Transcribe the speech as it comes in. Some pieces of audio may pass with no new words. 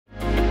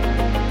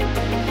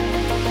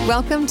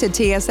Welcome to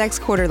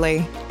TSX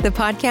Quarterly, the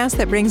podcast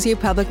that brings you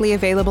publicly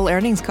available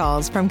earnings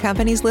calls from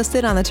companies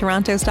listed on the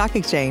Toronto Stock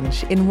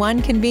Exchange in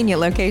one convenient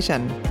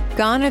location.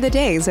 Gone are the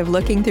days of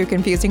looking through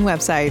confusing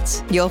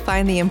websites. You'll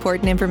find the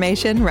important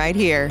information right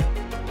here.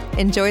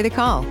 Enjoy the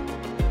call.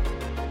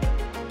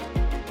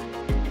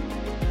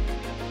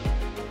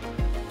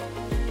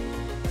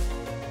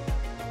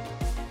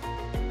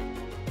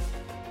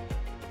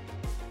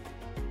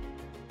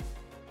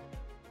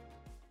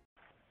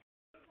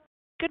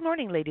 Good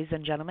morning, ladies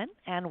and gentlemen,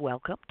 and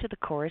welcome to the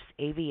Chorus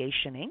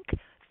Aviation Inc.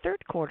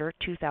 Third Quarter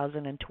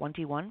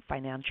 2021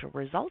 Financial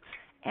Results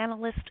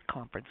Analyst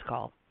Conference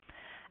Call.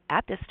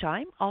 At this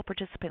time, all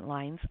participant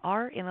lines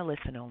are in a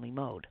listen-only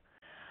mode.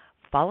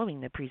 Following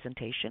the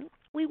presentation,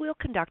 we will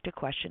conduct a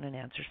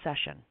question-and-answer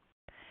session.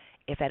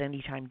 If at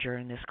any time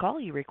during this call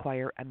you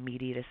require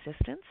immediate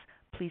assistance,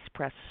 please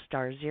press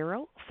star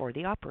zero for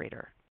the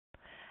operator.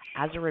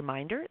 As a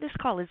reminder, this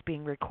call is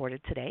being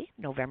recorded today,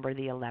 November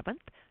the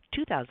 11th,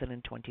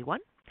 2021,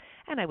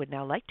 and I would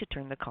now like to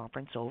turn the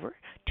conference over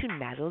to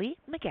Natalie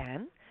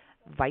McGann,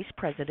 Vice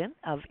President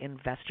of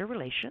Investor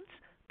Relations.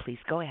 Please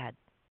go ahead.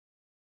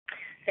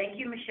 Thank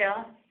you,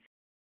 Michelle.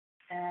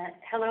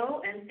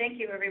 Hello, and thank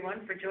you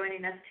everyone for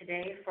joining us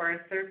today for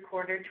our third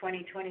quarter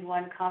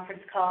 2021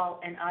 conference call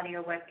and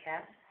audio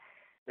webcast.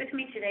 With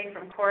me today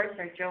from Chorus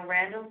are Joe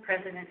Randall,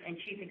 President and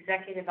Chief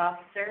Executive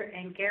Officer,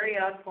 and Gary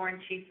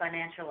Osborne, Chief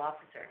Financial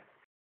Officer.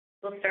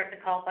 We'll start the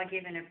call by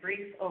giving a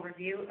brief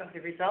overview of the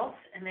results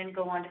and then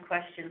go on to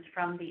questions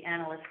from the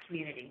analyst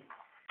community.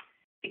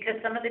 Because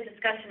some of the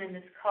discussion in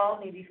this call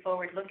may be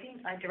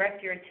forward-looking, I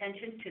direct your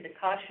attention to the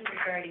caution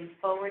regarding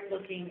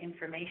forward-looking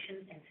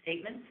information and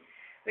statements,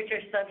 which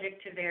are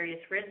subject to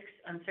various risks,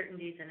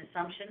 uncertainties, and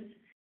assumptions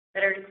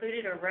that are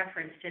included or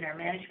referenced in our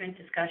management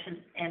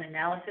discussion and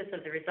analysis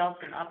of the results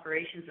and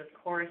operations of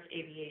Chorus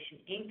Aviation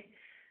Inc.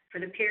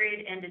 for the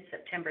period ended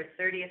September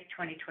 30th,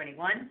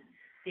 2021,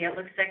 the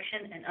Outlook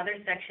section, and other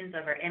sections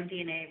of our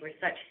MD&A where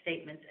such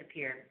statements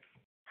appear.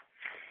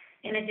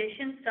 In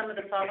addition, some of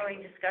the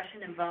following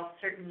discussion involves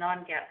certain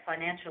non-GAAP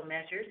financial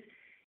measures,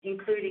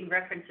 including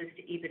references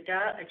to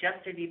EBITDA,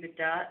 adjusted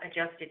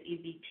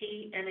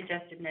EBT, and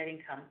adjusted net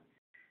income.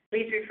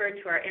 Please refer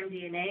to our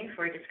MD&A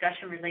for a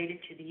discussion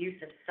related to the use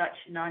of such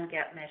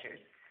non-GAAP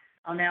measures.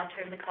 I'll now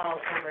turn the call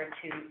over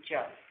to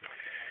Joe.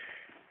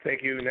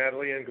 Thank you,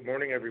 Natalie, and good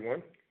morning,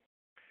 everyone.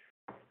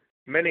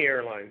 Many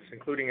airlines,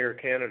 including Air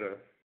Canada,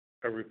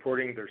 are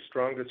reporting their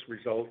strongest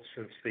results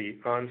since the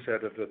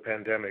onset of the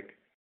pandemic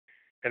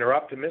and are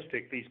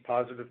optimistic these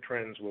positive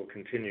trends will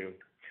continue.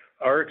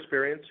 Our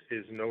experience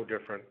is no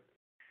different.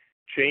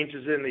 Change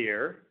is in the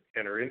air,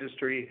 and our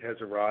industry has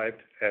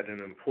arrived at an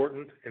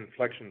important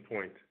inflection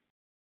point.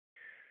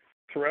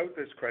 Throughout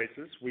this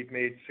crisis, we've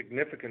made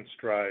significant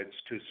strides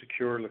to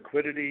secure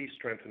liquidity,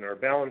 strengthen our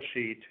balance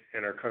sheet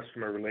and our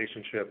customer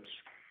relationships,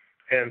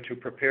 and to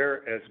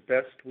prepare as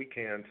best we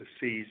can to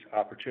seize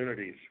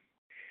opportunities.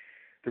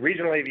 The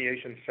regional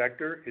aviation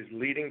sector is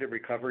leading the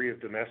recovery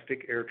of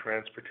domestic air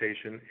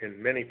transportation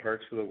in many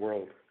parts of the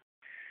world.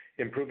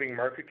 Improving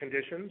market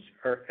conditions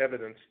are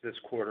evidenced this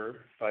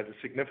quarter by the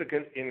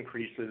significant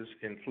increases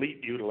in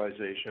fleet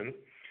utilization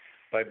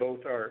by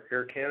both our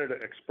Air Canada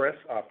Express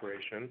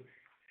operation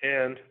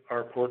and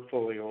our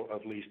portfolio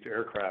of leased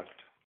aircraft.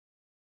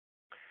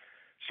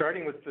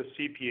 Starting with the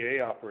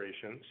CPA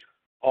operations,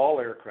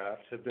 all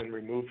aircraft have been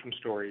removed from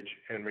storage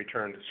and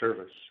returned to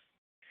service.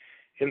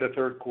 In the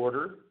third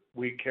quarter,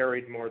 we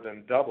carried more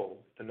than double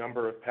the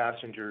number of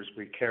passengers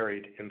we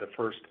carried in the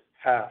first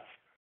half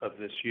of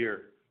this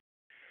year.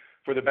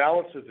 For the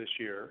balance of this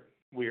year,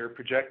 we are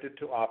projected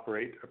to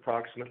operate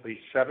approximately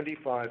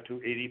 75 to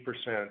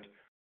 80%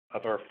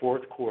 of our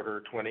fourth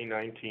quarter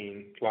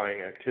 2019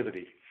 flying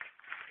activity.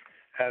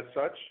 As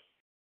such,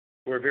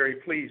 we're very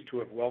pleased to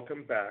have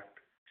welcomed back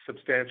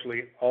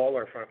substantially all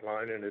our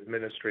frontline and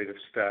administrative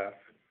staff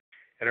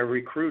and are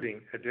recruiting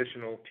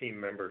additional team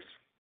members.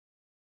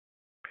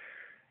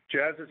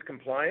 Jazz is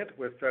compliant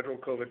with federal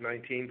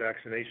COVID-19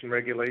 vaccination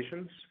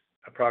regulations.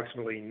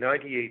 Approximately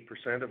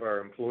 98% of our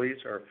employees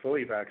are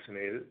fully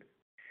vaccinated.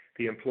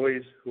 The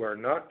employees who are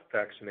not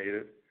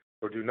vaccinated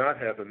or do not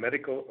have a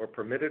medical or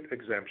permitted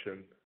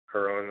exemption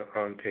are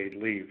on paid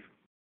leave.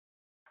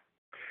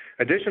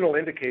 Additional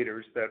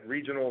indicators that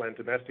regional and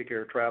domestic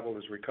air travel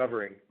is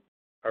recovering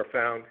are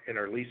found in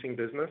our leasing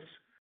business,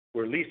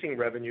 where leasing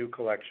revenue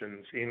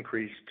collections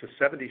increased to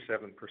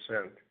 77%,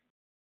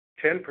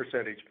 10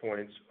 percentage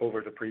points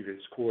over the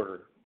previous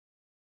quarter.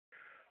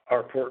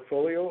 Our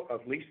portfolio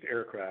of leased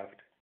aircraft,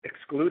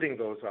 excluding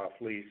those off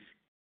lease,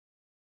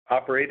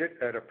 operated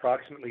at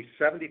approximately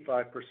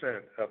 75%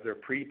 of their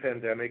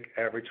pre-pandemic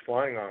average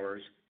flying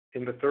hours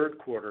in the third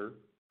quarter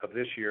of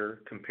this year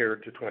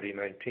compared to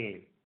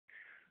 2019.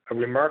 A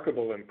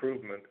remarkable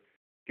improvement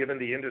given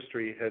the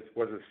industry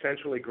was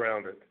essentially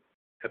grounded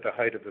at the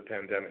height of the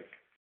pandemic.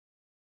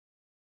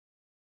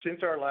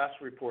 Since our last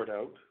report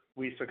out,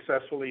 we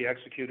successfully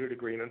executed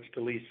agreements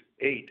to lease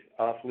 8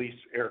 off-lease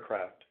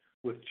aircraft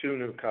with 2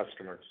 new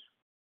customers.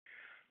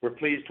 We're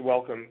pleased to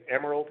welcome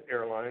Emerald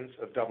Airlines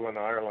of Dublin,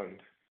 Ireland,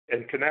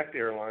 and Connect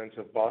Airlines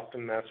of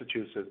Boston,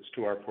 Massachusetts,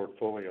 to our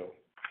portfolio.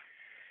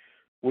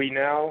 We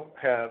now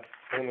have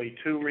only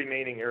 2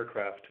 remaining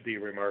aircraft to be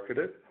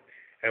remarketed,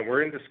 and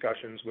we're in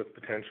discussions with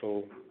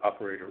potential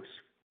operators.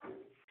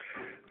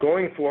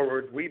 Going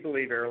forward, we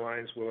believe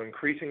airlines will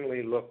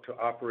increasingly look to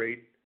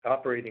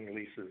operating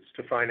leases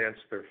to finance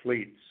their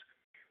fleets,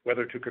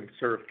 whether to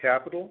conserve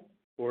capital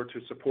or to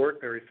support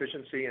their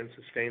efficiency and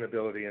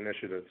sustainability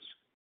initiatives.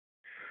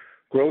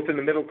 Growth in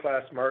the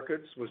middle-class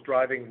markets was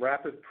driving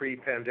rapid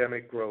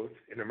pre-pandemic growth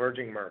in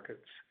emerging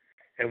markets,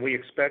 and we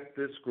expect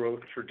this growth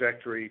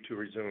trajectory to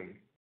resume.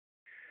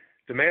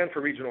 Demand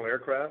for regional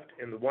aircraft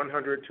in the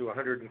 100 to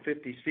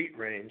 150 seat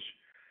range,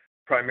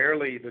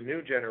 primarily the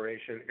new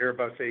generation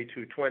Airbus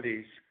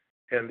A220s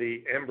and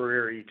the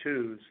Embraer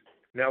E2s,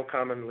 now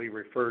commonly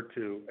referred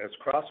to as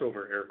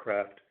crossover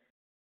aircraft,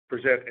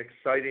 present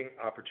exciting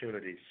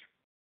opportunities.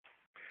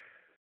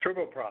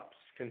 Turboprops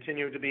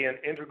continue to be an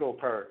integral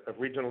part of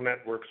regional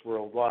networks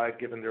worldwide,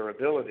 given their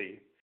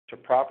ability to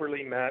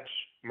properly match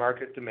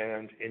market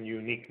demand in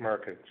unique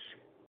markets.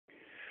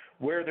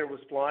 Where there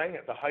was flying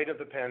at the height of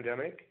the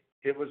pandemic,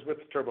 it was with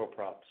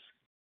turboprops.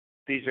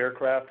 These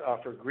aircraft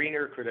offer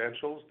greener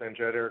credentials than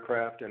jet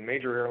aircraft, and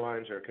major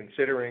airlines are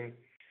considering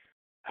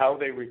how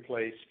they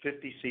replace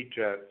 50-seat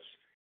jets,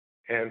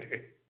 and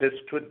this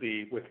could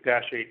be with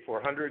Dash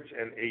 8-400s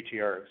and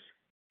ATRs.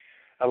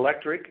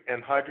 Electric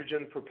and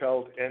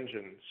hydrogen-propelled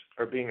engines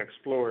are being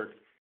explored,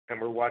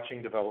 and we're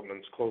watching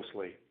developments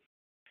closely.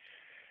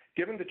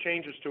 Given the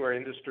changes to our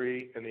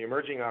industry and the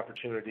emerging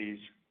opportunities,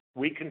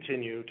 we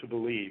continue to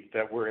believe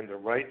that we're in the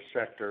right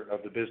sector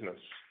of the business.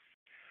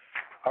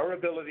 Our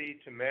ability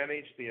to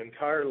manage the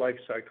entire life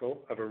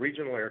cycle of a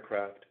regional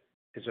aircraft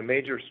is a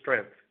major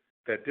strength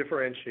that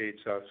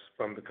differentiates us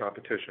from the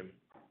competition.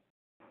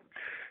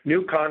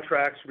 New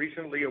contracts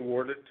recently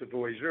awarded to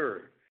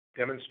Voyageur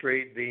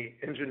demonstrate the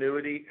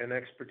ingenuity and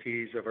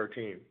expertise of our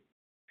team.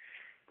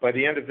 By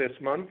the end of this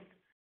month,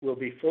 we'll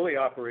be fully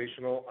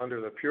operational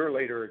under the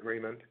Purolator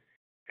agreement,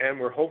 and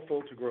we're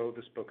hopeful to grow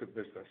this book of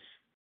business.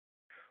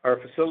 Our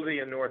facility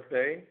in North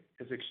Bay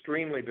is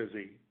extremely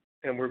busy,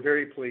 and we're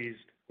very pleased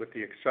with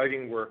the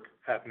exciting work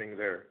happening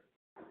there.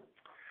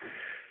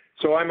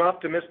 So I'm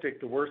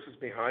optimistic the worst is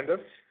behind us,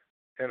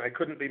 and I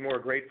couldn't be more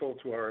grateful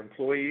to our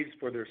employees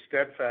for their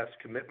steadfast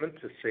commitment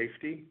to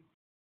safety,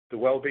 the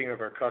well-being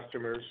of our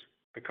customers,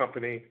 the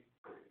company,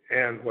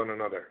 and one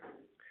another.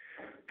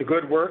 The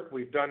good work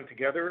we've done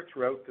together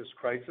throughout this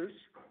crisis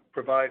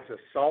provides a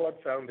solid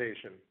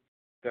foundation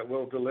that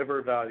will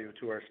deliver value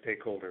to our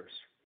stakeholders.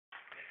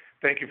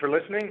 Thank you for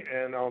listening,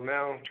 and I'll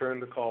now turn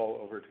the call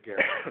over to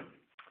Gary.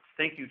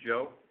 Thank you,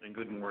 Joe, and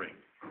good morning.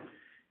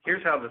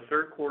 Here's how the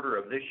third quarter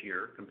of this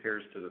year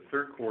compares to the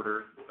third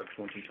quarter of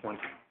 2020.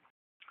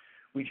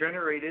 We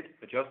generated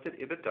adjusted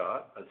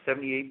EBITDA of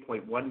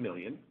 $78.1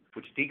 million,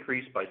 which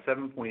decreased by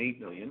 $7.8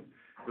 million,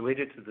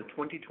 related to the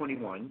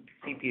 2021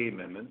 CPA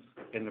amendments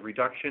and the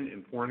reduction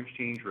in foreign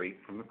exchange rate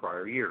from the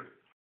prior year.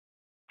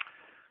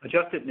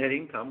 Adjusted net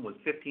income was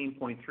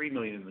 $15.3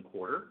 million in the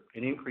quarter,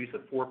 an increase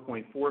of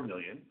 $4.4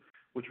 million,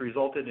 which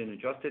resulted in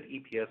adjusted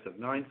EPS of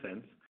 9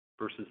 cents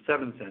versus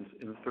 7 cents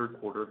in the third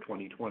quarter of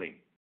 2020.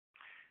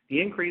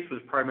 The increase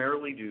was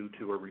primarily due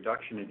to a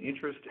reduction in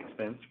interest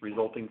expense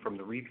resulting from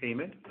the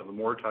repayment of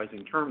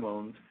amortizing term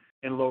loans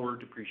and lower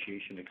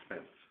depreciation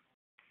expense.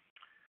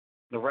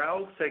 The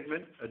RAL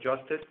segment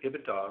adjusted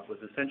EBITDA was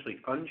essentially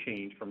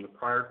unchanged from the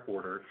prior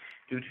quarter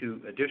due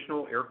to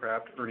additional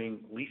aircraft earning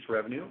lease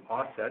revenue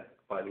offset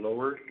by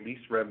lower lease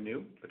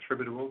revenue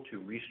attributable to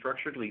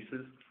restructured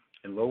leases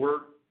and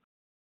lower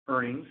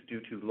earnings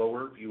due to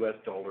lower U.S.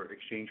 dollar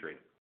exchange rate.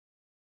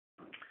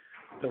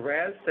 The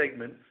RAS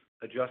segment's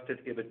adjusted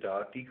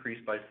EBITDA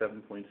decreased by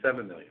 $7.7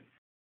 million.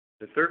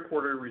 The third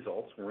quarter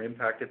results were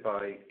impacted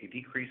by a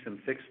decrease in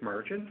fixed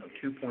margin of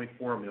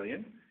 $2.4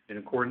 million in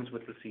accordance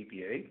with the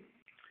CPA,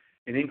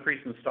 an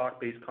increase in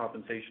stock-based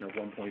compensation of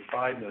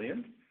 $1.5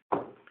 million,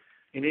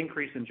 an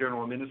increase in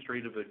general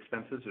administrative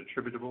expenses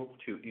attributable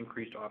to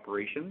increased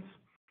operations,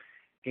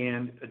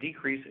 and a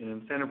decrease in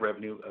incentive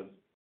revenue of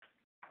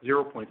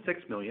 $0.6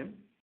 million,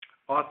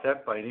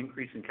 offset by an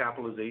increase in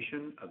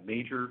capitalization of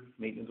major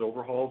maintenance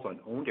overhauls on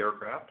owned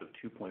aircraft of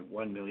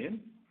 $2.1 million,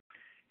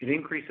 an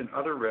increase in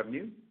other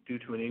revenue due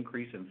to an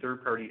increase in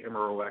third-party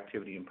MRO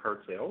activity and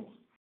part sales,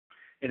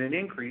 and an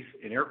increase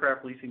in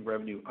aircraft leasing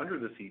revenue under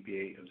the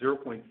CPA of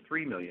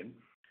 $0.3 million,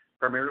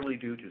 primarily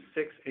due to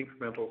 6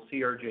 incremental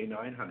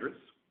CRJ900s,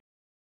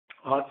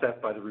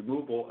 offset by the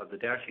removal of the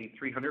Dash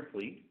 8-300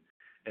 fleet,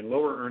 and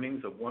lower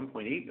earnings of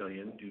 $1.8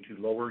 million due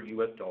to lower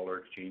U.S. dollar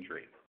exchange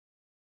rate.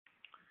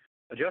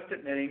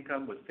 Adjusted net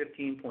income was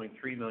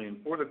 $15.3 million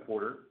for the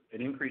quarter,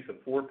 an increase of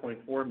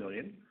 $4.4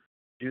 million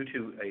due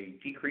to a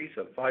decrease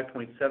of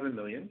 $5.7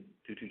 million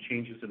due to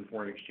changes in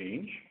foreign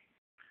exchange,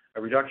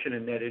 a reduction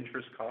in net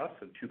interest costs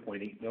of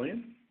 $2.8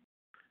 million,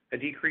 a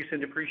decrease in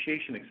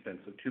depreciation expense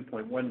of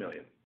 $2.1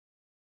 million,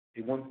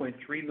 a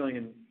 $1.3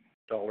 million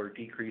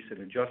decrease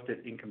in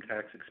adjusted income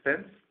tax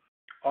expense,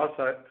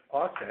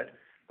 offset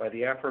by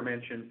the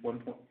aforementioned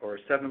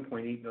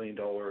 $7.8 million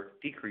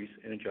decrease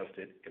in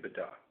adjusted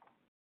EBITDA.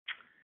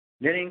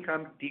 Net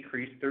income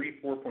decreased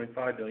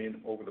 $34.5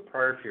 million over the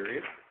prior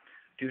period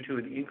due to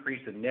an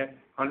increase in net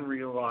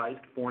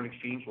unrealized foreign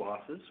exchange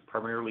losses,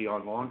 primarily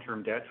on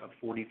long-term debt of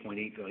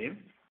 $40.8 million,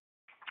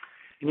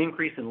 an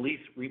increase in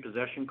lease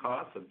repossession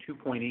costs of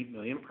 $2.8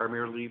 million,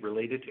 primarily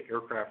related to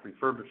aircraft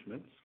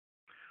refurbishments,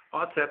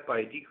 offset by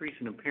a decrease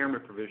in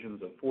impairment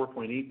provisions of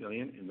 $4.8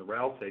 million in the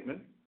RAL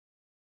segment,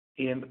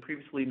 and the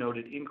previously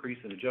noted increase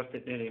in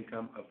adjusted net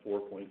income of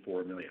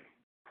 $4.4 million.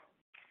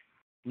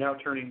 Now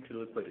turning to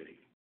liquidity.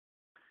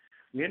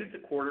 We ended the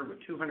quarter with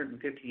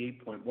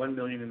 $258.1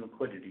 million in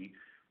liquidity,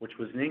 which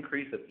was an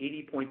increase of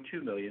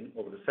 $80.2 million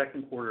over the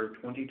second quarter of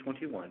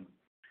 2021,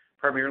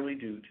 primarily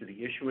due to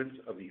the issuance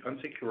of the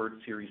unsecured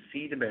Series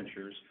C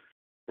debentures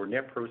for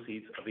net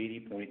proceeds of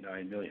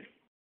 $80.9 million.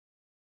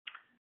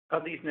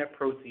 Of these net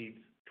proceeds,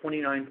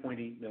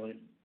 $29.8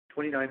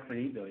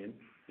 million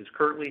is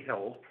currently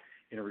held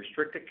in a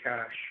restricted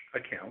cash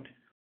account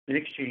in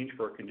exchange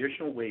for a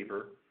conditional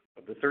waiver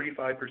of the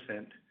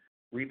 35%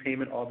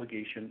 repayment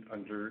obligation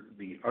under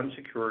the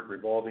unsecured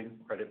revolving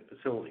credit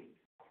facility.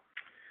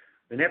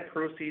 The net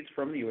proceeds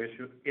from the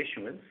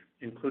issuance,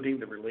 including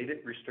the related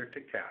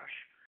restricted cash,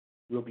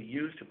 will be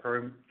used to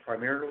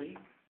partially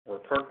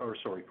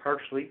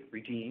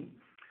redeem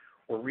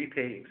or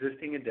repay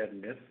existing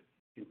indebtedness,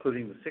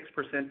 including the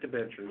 6%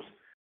 debentures,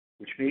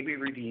 which may be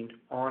redeemed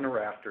on or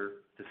after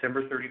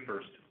December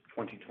 31st,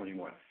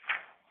 2021.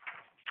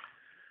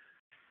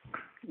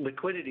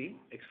 Liquidity,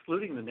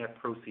 excluding the net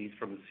proceeds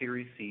from the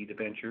Series C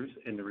debentures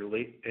and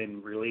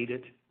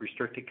related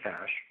restricted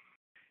cash,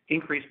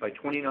 increased by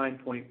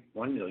 $29.1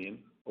 million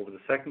over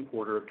the second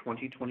quarter of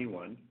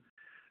 2021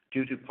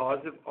 due to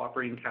positive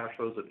operating cash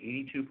flows of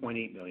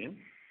 $82.8 million,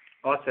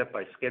 offset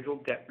by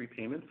scheduled debt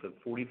repayments of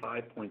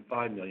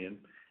 $45.5 million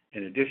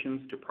and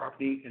additions to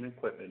property and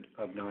equipment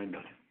of $9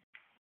 million.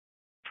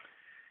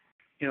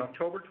 In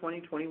October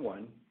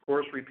 2021,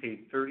 Chorus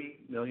repaid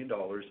 $30 million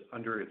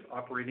under its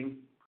operating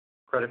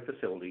credit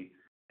facility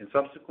and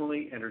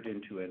subsequently entered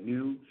into a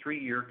new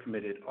 3-year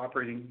committed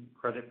operating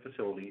credit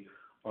facility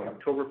on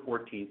October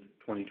 14,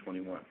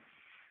 2021.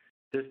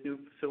 This new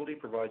facility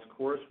provides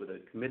Chorus with a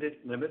committed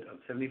limit of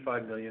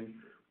 $75 million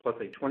plus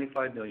a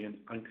 $25 million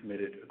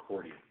uncommitted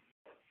accordion.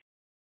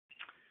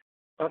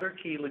 Other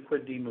key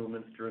liquidity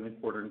movements during the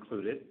quarter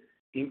included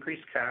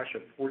increased cash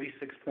of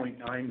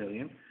 $46.9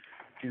 million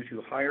due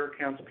to higher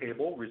accounts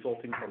payable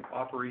resulting from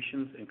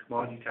operations and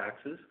commodity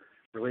taxes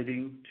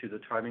relating to the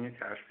timing of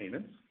cash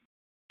payments,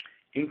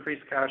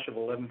 increased cash of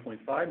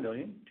 $11.5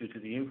 million due to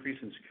the increase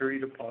in security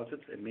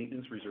deposits and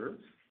maintenance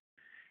reserves,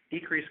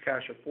 decreased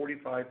cash of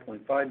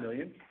 $45.5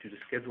 million due to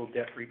scheduled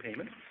debt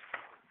repayments,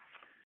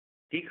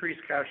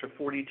 decreased cash of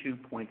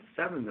 $42.7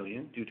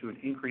 million due to an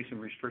increase in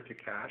restricted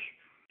cash,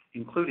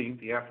 including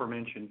the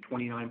aforementioned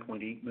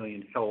 $29.8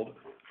 million held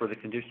for the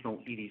conditional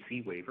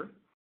EDC waiver,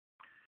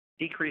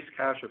 decreased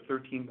cash of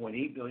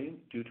 $13.8 million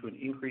due to an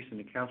increase in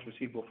accounts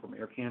receivable from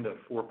Air Canada of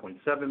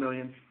 $4.7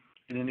 million,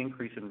 and an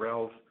increase in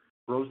RAL's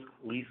gross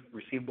lease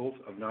receivables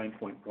of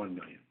 $9.1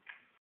 million.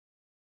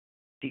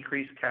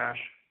 Decreased cash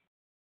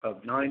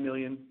of $9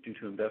 million due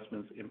to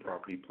investments in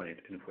property, plant,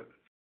 and equipment.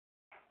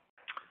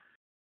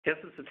 As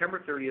of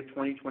September 30th,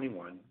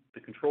 2021, the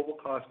controllable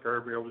cost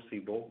guardrail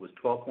receivable was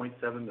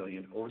 $12.7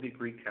 million over the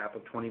agreed cap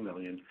of $20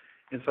 million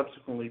and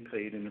subsequently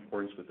paid in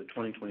accordance with the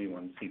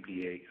 2021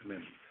 CPA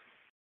amendments.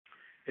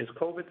 As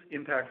COVID's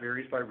impact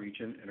varies by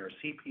region and our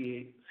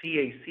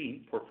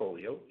CAC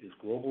portfolio is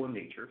global in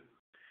nature,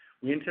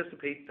 we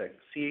anticipate that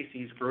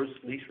CAC's gross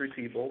lease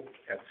receivable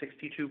at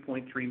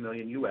 $62.3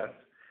 million US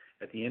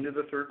at the end of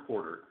the third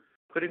quarter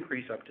could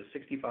increase up to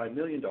 $65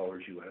 million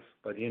US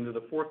by the end of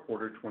the fourth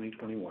quarter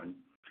 2021,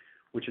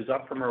 which is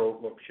up from our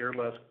outlook shared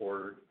last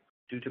quarter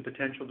due to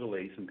potential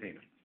delays in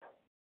payment.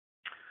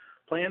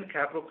 Planned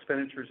capital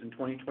expenditures in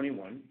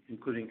 2021,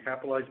 including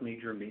capitalized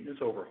major maintenance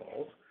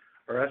overhauls,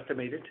 are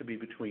estimated to be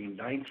between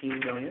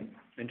 $19 million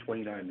and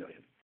 $29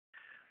 million.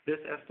 This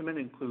estimate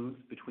includes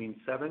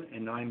between $7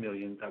 and $9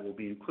 million that will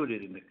be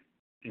included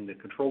in the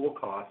controllable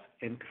costs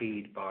and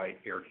paid by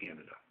Air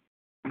Canada.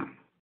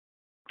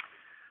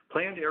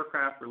 Planned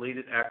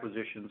aircraft-related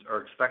acquisitions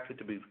are expected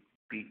to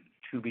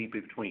be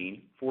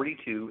between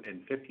 $42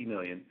 and $50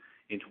 million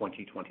in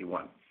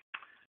 2021.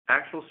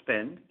 Actual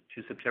spend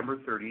to September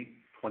 30,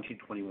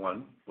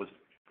 2021 was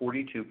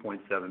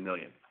 $42.7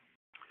 million.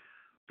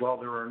 While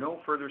there are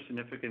no further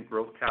significant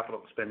growth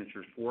capital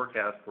expenditures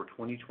forecast for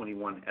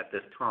 2021 at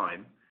this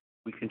time,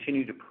 we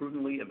continue to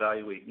prudently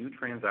evaluate new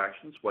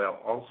transactions while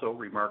also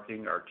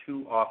remarketing our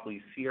 2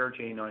 off-lease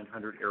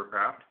CRJ900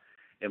 aircraft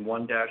and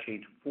 1 Dash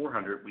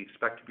 8-400 we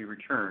expect to be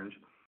returned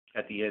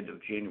at the end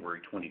of January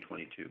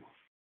 2022.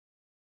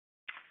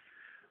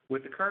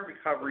 With the current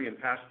recovery in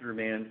passenger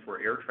demand for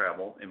air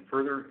travel and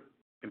further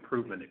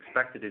improvement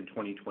expected in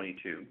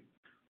 2022,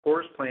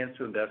 Chorus plans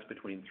to invest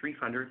between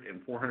 $300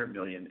 and $400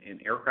 million in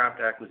aircraft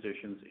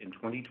acquisitions in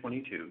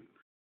 2022,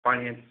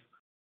 financed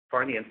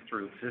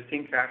through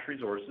existing cash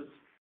resources,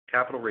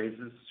 capital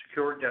raises,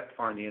 secured debt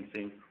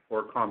financing,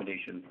 or a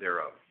combination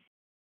thereof.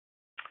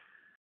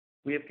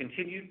 We have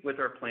continued with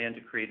our plan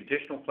to create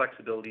additional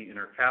flexibility in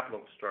our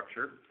capital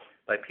structure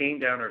by paying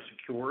down our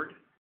secured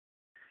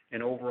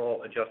and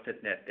overall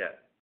adjusted net debt.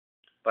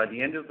 By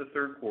the end of the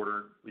third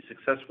quarter, we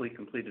successfully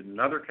completed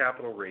another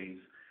capital raise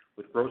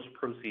with gross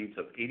proceeds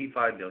of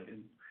 $85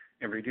 million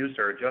and reduced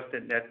our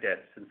adjusted net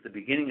debt since the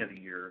beginning of the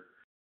year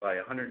by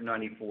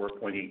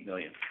 $194.8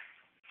 million.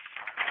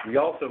 We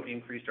also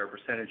increased our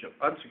percentage of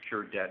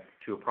unsecured debt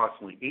to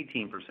approximately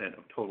 18%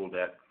 of total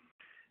debt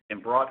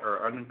and brought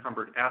our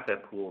unencumbered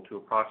asset pool to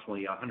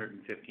approximately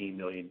 $115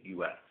 million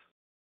US.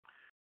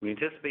 We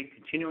anticipate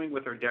continuing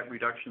with our debt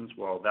reductions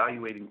while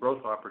evaluating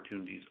growth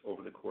opportunities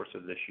over the course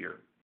of this year.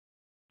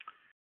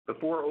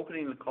 Before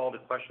opening the call to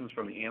questions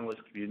from the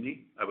analyst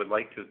community, I would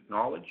like to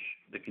acknowledge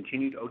the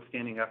continued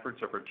outstanding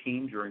efforts of our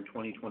team during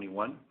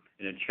 2021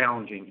 in a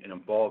challenging and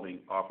evolving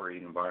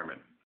operating environment.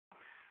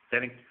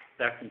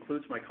 That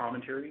concludes my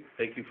commentary.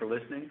 Thank you for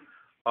listening.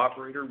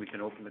 Operator, we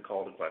can open the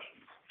call to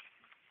questions.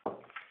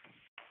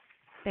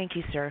 Thank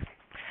you, sir.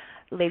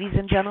 Ladies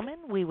and gentlemen,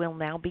 we will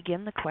now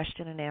begin the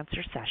question and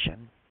answer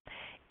session.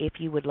 If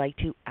you would like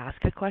to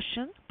ask a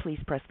question, please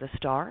press the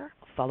star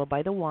followed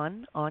by the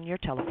 1 on your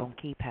telephone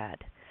keypad.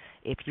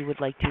 If you would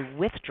like to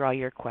withdraw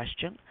your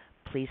question,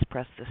 please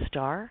press the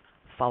star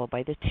followed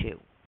by the 2.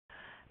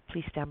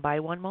 Please stand by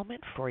one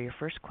moment for your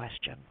first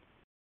question.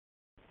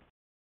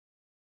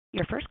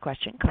 Your first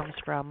question comes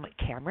from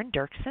Cameron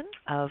Doerksen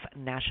of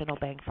National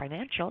Bank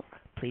Financial.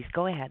 Please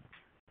go ahead.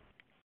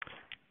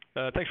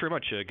 Thanks very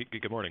much.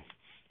 Good morning.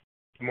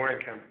 Good morning,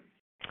 Cam.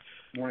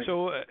 Morning.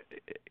 So,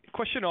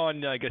 question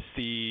on, I guess,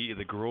 the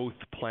growth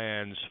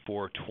plans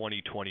for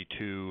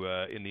 2022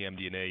 in the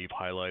MD&A. You've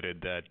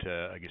highlighted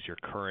that I guess your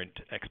current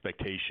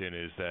expectation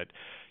is that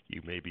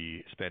you may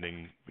be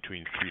spending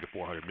between $300 to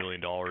 $400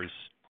 million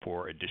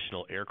for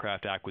additional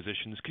aircraft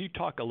acquisitions. Can you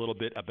talk a little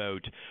bit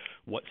about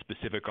what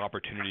specific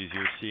opportunities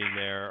you're seeing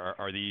there?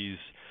 Are these,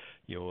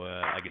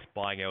 I guess,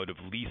 buying out of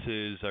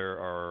leases, or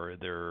are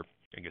there,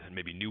 I guess,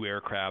 maybe new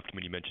aircraft? I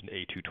mean, you mentioned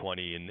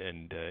A220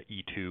 and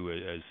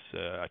E2 as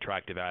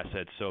attractive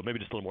assets. So maybe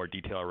just a little more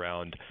detail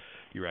around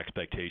your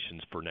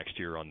expectations for next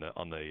year on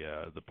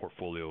the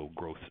portfolio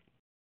growth.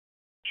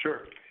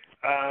 Sure.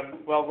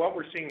 Well, what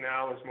we're seeing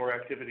now is more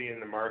activity in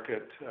the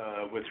market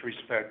with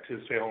respect to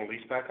sale and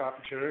leaseback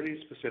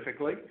opportunities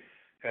specifically,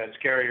 as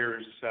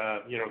carriers,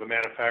 the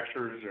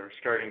manufacturers are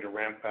starting to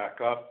ramp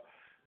back up.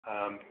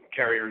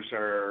 Carriers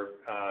are,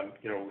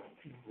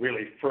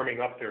 really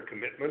firming up their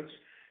commitments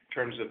in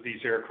terms of these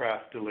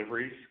aircraft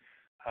deliveries,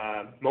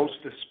 most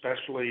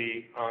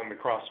especially on the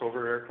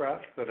crossover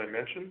aircraft that I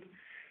mentioned.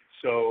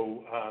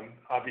 So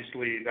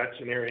obviously that's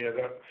an area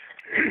that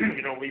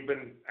we've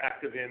been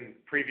active in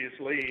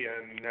previously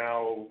and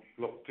now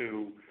look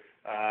to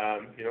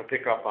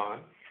pick up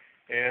on.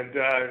 And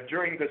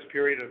during this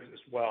period as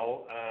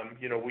well,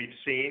 we've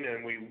seen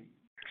and we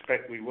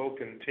expect we will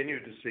continue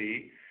to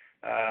see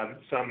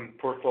some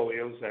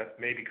portfolios that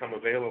may become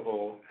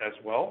available as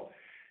well.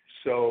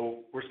 So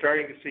we're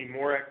starting to see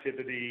more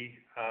activity,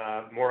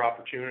 more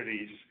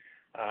opportunities.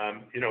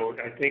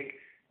 I think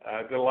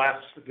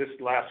this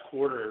last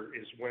quarter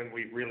is when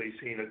we've really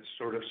seen it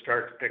sort of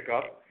start to pick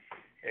up,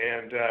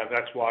 and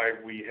that's why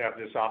we have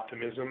this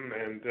optimism.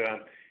 And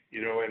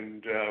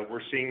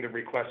we're seeing the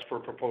requests for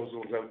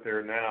proposals out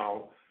there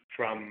now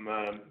from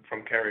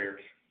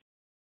carriers.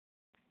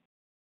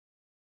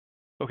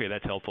 Okay,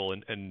 that's helpful.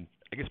 And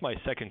I guess my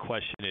second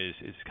question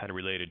is kind of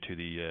related to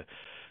the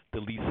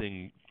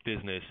leasing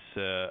business.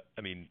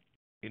 I mean,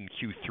 in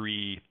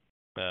Q3,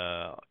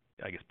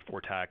 I guess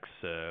before tax,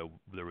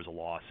 there was a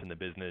loss in the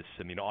business.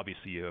 I mean,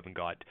 obviously you haven't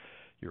got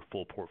your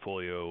full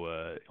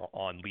portfolio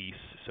on lease,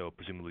 so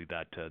presumably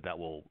that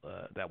will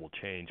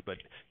change. But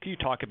can you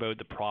talk about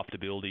the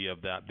profitability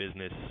of that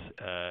business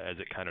as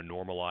it kind of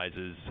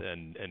normalizes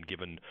and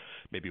given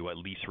maybe what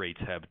lease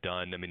rates have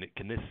done? I mean,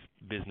 can this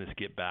business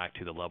get back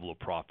to the level of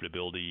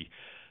profitability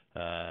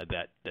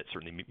that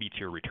certainly meets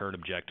your return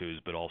objectives,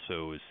 but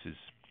also is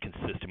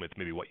consistent with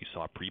maybe what you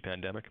saw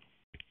pre-pandemic?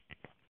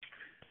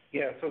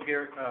 Yeah, so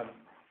Gary,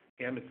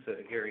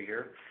 it's Gary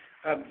here.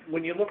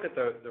 When you look at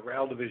the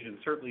RAL division,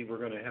 certainly we're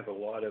going to have a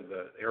lot of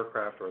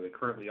aircraft or the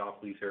currently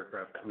off-lease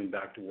aircraft coming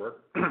back to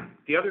work.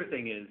 The other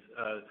thing is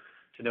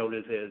to note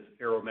is as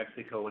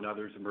Aeromexico and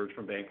others emerge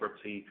from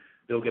bankruptcy,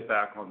 they'll get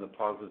back on the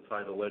positive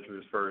side of the ledger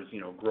as far as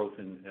growth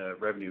in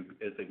revenue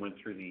as they went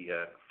through the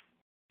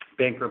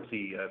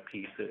bankruptcy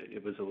piece.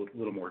 It was a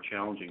little more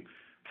challenging.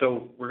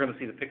 So we're going to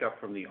see the pickup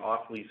from the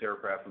off-lease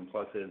aircraft, and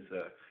plus as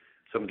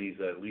some of these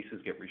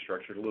leases get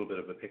restructured, a little bit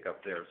of a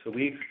pickup there. So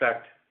we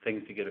expect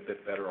things to get a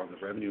bit better on the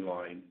revenue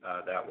line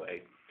that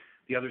way.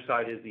 The other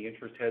side is the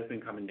interest has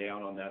been coming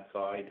down on that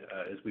side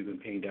as we've been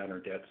paying down our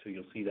debt, so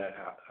you'll see that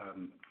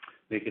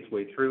make its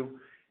way through.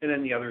 And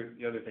then the other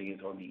thing is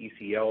on the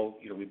ECL,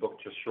 we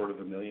booked just short of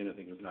 $1 million. I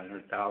think it was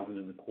 $900,000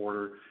 in the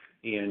quarter,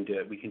 and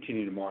we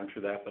continue to monitor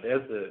that. But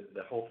as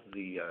the health of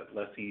the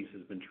lessees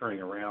has been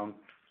turning around,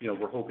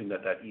 we're hoping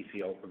that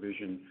ECL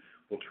provision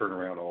turn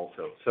around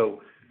also.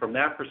 So from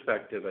that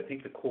perspective, I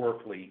think the core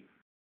fleet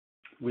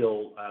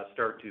will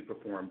start to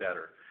perform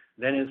better.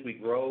 Then as we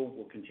grow,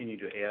 we'll continue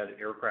to add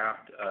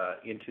aircraft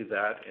into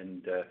that,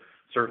 and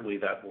certainly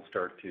that will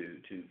start to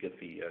get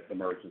the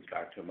margins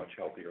back to a much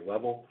healthier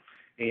level.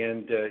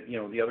 And,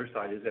 the other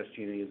side is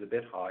SG&A is a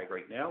bit high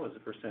right now as a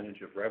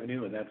percentage of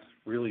revenue, and that's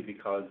really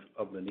because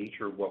of the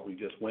nature of what we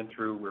just went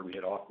through, where we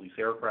had off-lease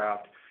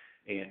aircraft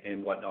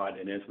and whatnot,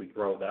 and as we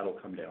grow, that'll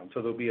come down.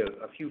 So there'll be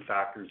a few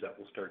factors that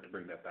will start to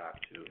bring that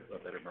back to a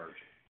better margin.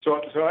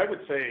 So I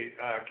would say,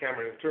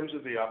 Cameron, in terms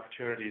of the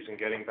opportunities and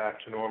getting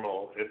back to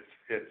normal,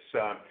 it's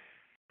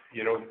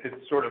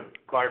sort of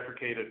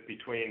bifurcated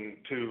between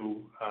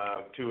two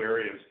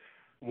areas.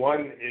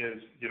 One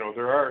is,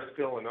 there are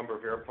still a number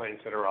of airplanes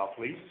that are off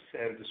lease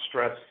and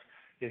distressed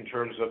in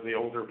terms of the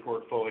older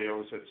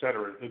portfolios, et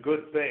cetera. The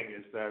good thing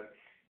is that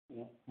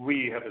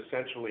we have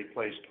essentially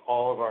placed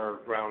all of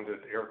our grounded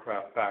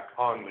aircraft back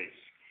on lease.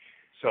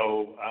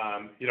 So,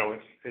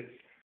 it's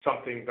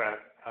something that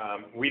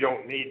we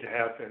don't need to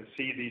have and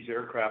see these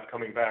aircraft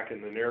coming back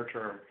in the near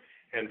term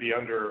and be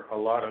under a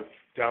lot of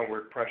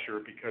downward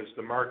pressure, because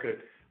the market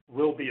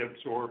will be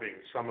absorbing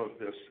some of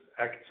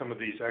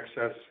these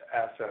excess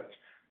assets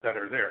that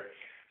are there.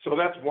 So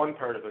that's one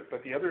part of it.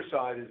 But the other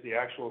side is the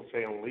actual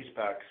sale and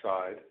leaseback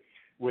side,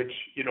 which,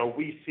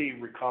 we see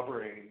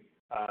recovering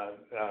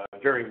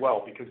very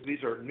well, because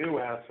these are new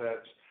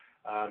assets.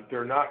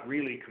 They're not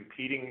really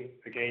competing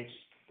against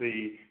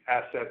the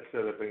assets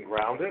that have been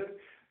grounded.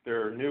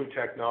 They're new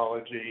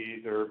technology.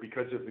 They're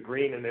because of the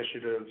green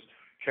initiatives,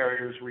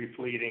 carriers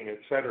refleeting, et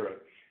cetera.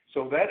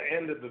 So that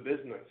end of the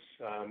business,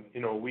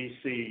 we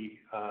see,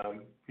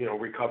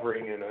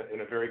 recovering in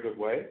a very good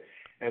way.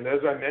 And as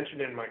I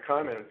mentioned in my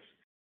comments,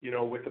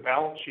 with the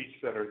balance sheets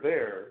that are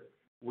there,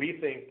 we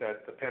think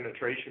that the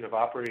penetration of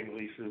operating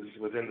leases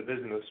within the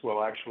business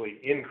will actually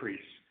increase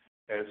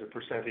as a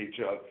percentage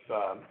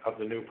of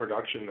the new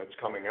production that's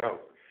coming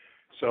out.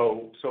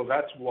 So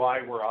that's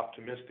why we're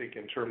optimistic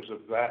in terms of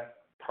that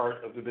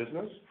part of the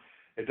business.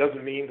 It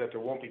doesn't mean that there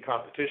won't be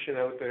competition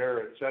out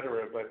there, et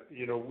cetera, but,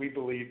 we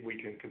believe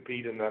we can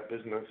compete in that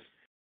business,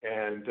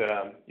 and,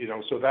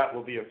 so that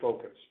will be a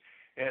focus.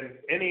 And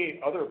any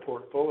other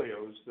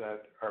portfolios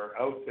that are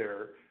out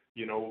there,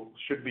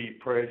 should be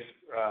priced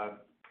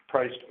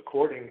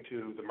according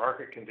to the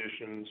market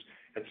conditions,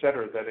 et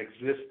cetera, that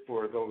exist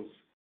for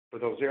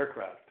those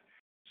aircraft.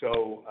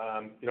 So,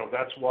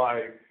 that's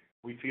why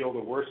we feel the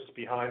worst is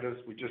behind us.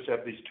 We just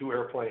have these 2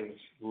 airplanes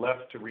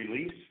left to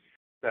release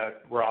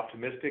that we're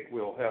optimistic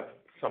we'll have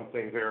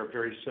something there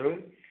very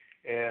soon.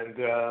 And,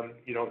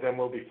 then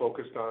we'll be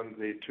focused on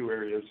the 2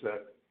 areas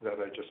that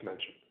I just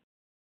mentioned.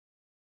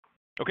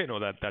 Okay, no,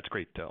 that's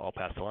great. I'll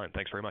pass the line.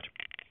 Thanks very much.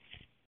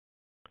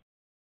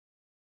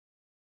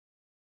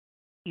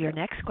 Your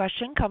next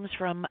question comes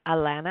from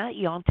Alana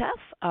Yontef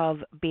of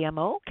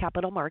BMO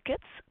Capital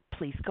Markets.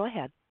 Please go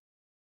ahead.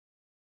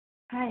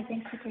 Hi,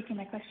 thanks for taking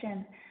my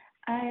question.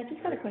 I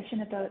just had a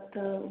question about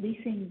the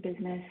leasing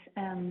business,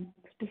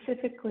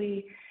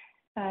 specifically,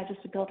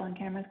 just to build on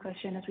Cameron's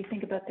question, as we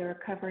think about the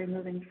recovery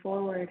moving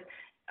forward,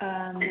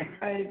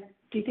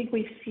 do you think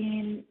we've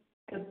seen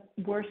the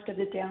worst of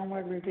the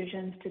downward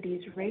revisions to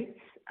these rates,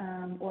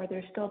 or are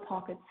there still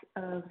pockets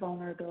of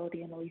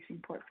vulnerability in the leasing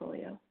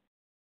portfolio?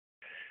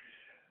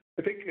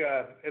 I think,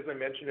 as I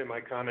mentioned in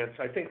my comments,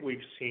 I think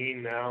we've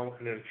seen now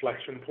an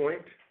inflection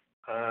point.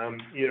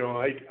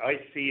 I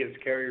see as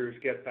carriers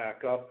get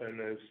back up and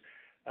as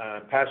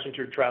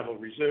passenger travel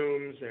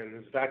resumes and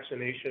as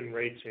vaccination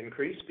rates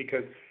increase,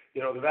 because,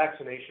 the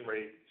vaccination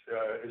rate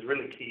is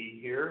really key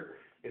here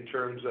in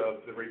terms of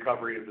the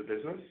recovery of the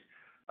business.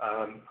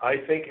 I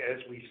think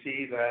as we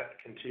see that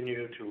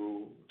continue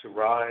to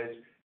rise,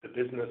 the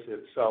business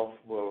itself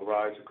will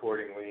rise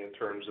accordingly in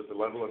terms of the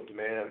level of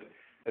demand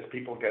as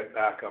people get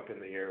back up in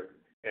the air.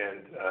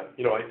 And,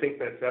 I think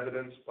that's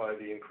evidenced by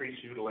the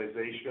increased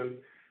utilization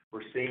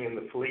we're seeing in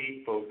the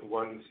fleet, both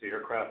the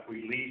aircraft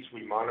we lease,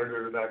 we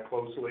monitor that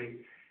closely,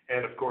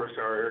 and of course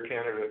our Air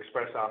Canada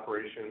Express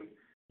operation,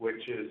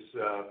 which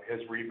has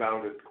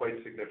rebounded quite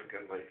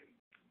significantly.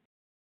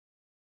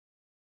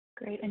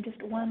 Great. And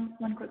just one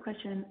quick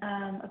question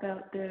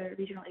about the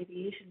regional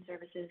aviation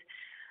services.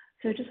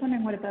 So just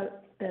wondering, what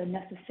about the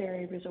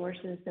necessary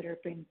resources that are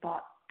being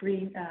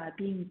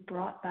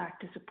brought back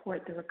to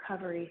support the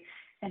recovery,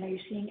 and are you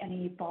seeing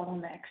any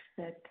bottlenecks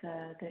that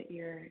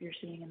you're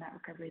seeing in that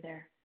recovery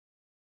there?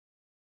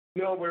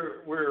 No,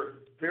 we're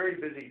very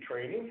busy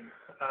training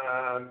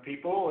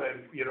people,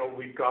 and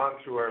we've gone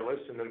through our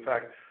list, and in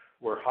fact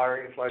we're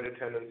hiring flight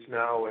attendants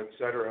now, et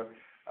cetera.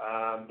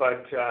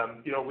 But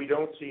we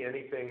don't see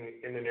anything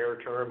in the near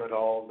term at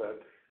all that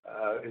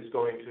is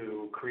going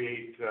to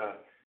create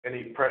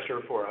any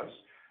pressure for us.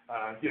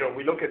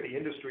 We look at the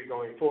industry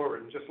going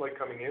forward, and just like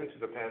coming into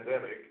the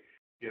pandemic,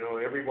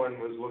 everyone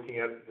was looking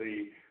at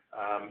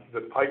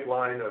the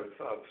pipeline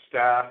of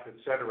staff, et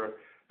cetera.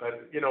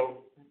 But,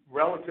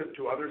 relative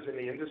to others in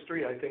the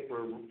industry, I think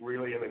we're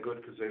really in a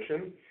good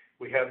position.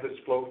 We have this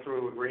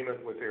flow-through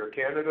agreement with Air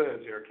Canada.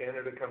 As Air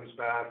Canada comes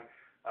back,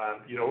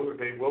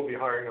 They will be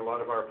hiring a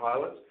lot of our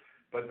pilots,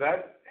 but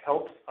that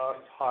helps us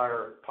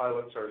hire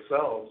pilots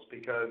ourselves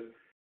because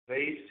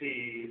they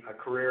see a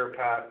career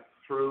path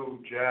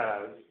through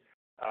Jazz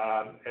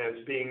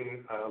as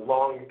being a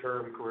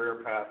long-term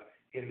career path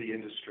in the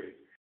industry.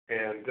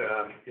 And,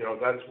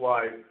 that's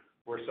why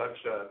we're such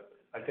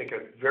I think a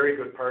very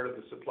good part of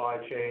the supply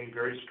chain,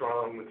 very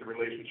strong with the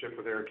relationship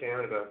with Air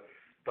Canada.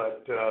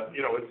 But,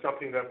 it's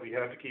something that we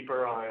have to keep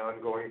our eye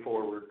on going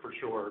forward for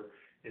sure,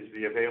 is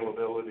the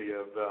availability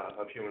of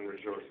human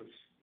resources.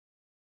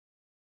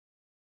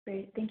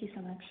 Great. Thank you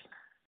so much.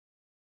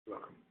 You're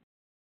welcome.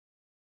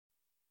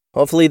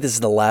 Hopefully this is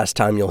the last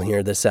time you'll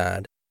hear this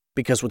ad.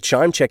 Because with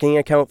Chime checking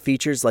account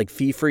features like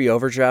fee-free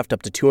overdraft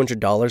up to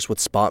 $200 with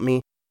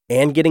SpotMe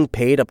and getting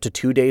paid up to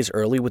 2 days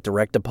early with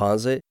direct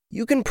deposit,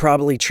 you can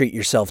probably treat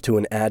yourself to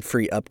an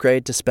ad-free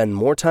upgrade to spend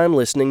more time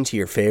listening to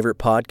your favorite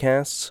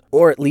podcasts,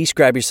 or at least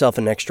grab yourself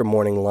an extra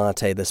morning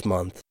latte this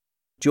month.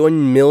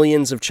 Join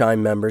millions of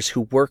Chime members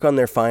who work on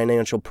their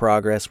financial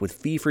progress with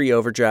fee-free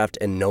overdraft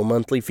and no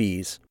monthly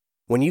fees.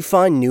 When you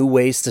find new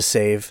ways to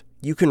save,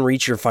 you can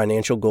reach your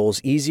financial goals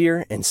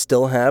easier and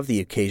still have the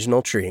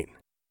occasional treat.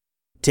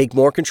 Take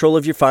more control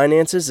of your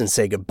finances and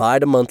say goodbye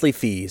to monthly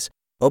fees.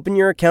 Open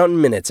your account in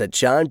minutes at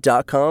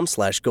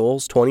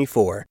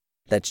chime.com/goals24.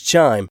 That's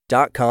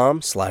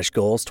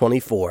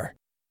chime.com/goals24.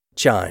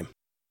 Chime.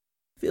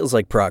 Feels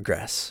like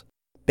progress.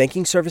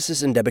 Banking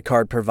services and debit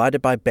card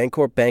provided by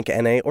Bancorp Bank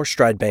N.A. or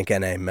Stride Bank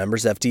N.A.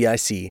 Members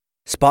FDIC.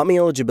 SpotMe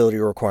eligibility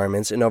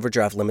requirements and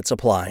overdraft limits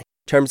apply.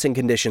 Terms and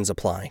conditions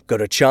apply. Go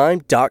to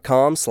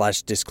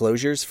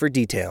chime.com/disclosures for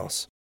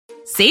details.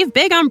 Save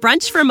big on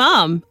brunch for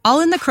mom, all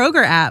in the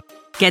Kroger app.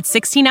 Get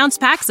 16-ounce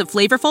packs of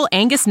flavorful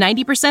Angus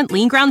 90%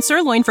 lean ground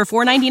sirloin for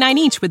 $4.99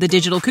 each with a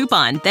digital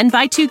coupon. Then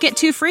buy 2, get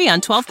 2 free on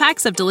 12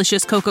 packs of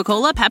delicious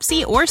Coca-Cola,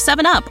 Pepsi, or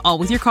 7-Up, all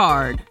with your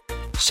card.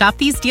 Shop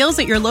these deals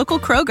at your local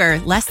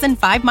Kroger, less than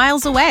 5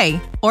 miles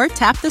away. Or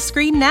tap the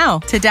screen now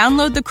to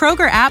download the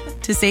Kroger app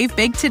to save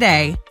big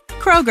today.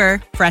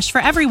 Kroger, fresh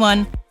for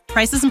everyone.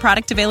 Prices and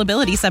product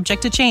availability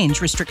subject to change.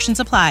 Restrictions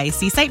apply.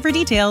 See site for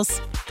details.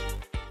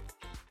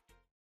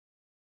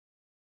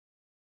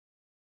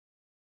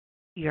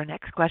 Your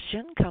next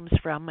question comes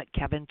from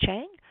Kevin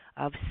Chiang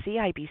of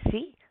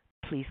CIBC.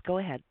 Please go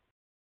ahead.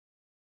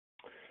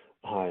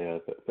 Hi,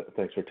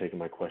 thanks for taking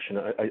my question.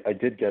 I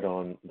did get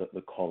on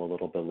the call a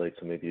little bit late,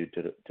 so maybe you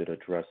did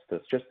address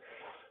this.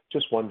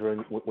 Just wondering,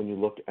 when you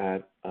look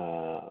at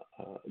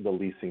the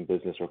leasing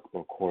business or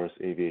Chorus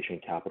Aviation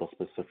Capital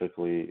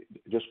specifically,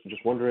 just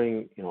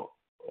wondering,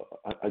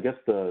 I guess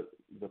the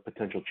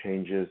potential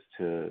changes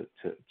to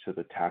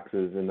the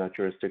taxes in that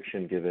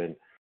jurisdiction, given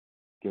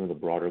the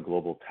broader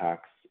global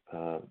tax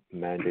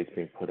mandates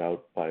being put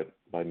out by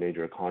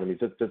major economies.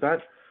 Does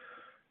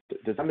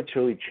that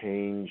materially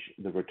change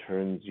the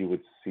returns you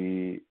would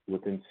see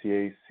within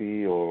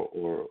CAC,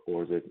 or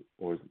does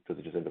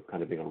it just end up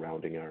kind of being a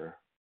rounding error?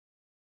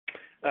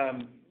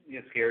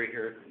 It's Gary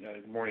here.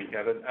 Good morning,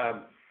 Kevin.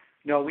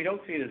 No, we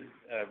don't see it as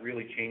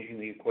really changing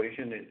the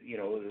equation.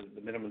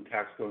 The minimum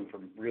tax going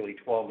from really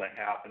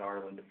 12.5 in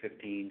Ireland to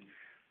 15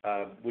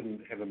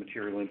 wouldn't have a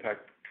material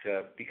impact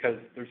because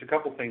there's a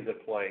couple things at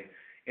play.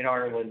 In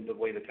Ireland, the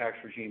way the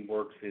tax regime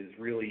works is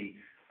really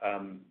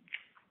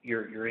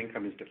your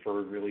income is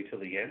deferred really to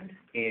the end,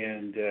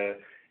 and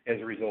as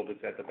a result,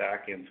 it's at the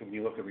back end. So when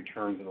you look at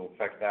returns, it'll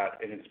affect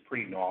that, and it's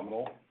pretty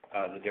nominal,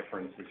 the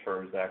difference as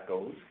far as that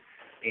goes.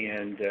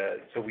 And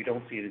so we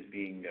don't see it as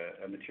being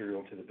a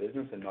material to the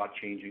business and not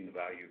changing the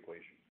value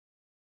equation.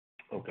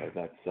 Okay,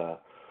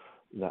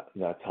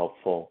 that's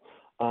helpful.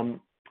 And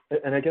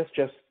I guess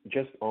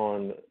just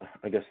on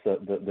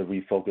the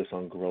refocus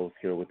on growth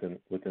here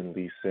within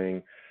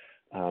leasing,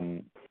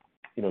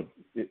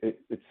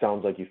 it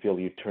sounds like you feel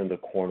you turned the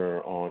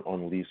corner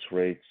on lease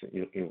rates.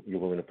 You're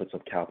willing to put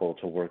some capital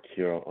to work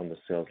here on the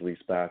sales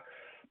leaseback,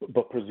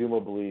 but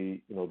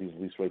presumably these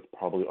lease rates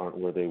probably aren't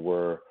where they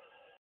were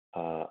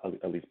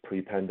at least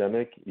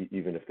pre-pandemic,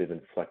 even if they've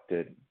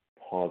inflected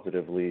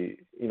positively.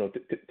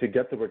 To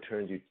get the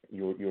returns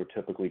you're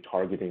typically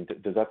targeting,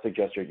 does that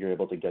suggest you're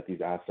able to get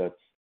these assets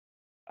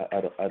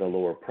at a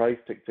lower price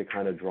to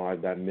kind of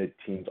drive that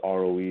mid-teens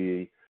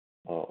ROE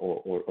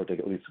or to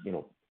at least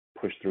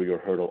push through your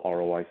hurdle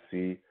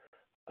ROIC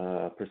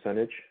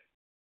percentage?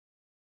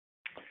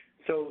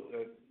 So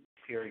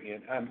here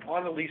again,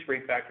 on the lease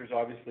rate factors,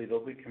 obviously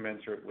they'll be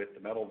commensurate with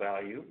the metal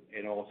value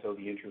and also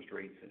the interest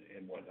rates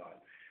and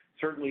whatnot.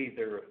 Certainly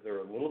they're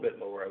a little bit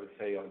lower, I would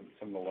say, on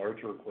some of the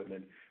larger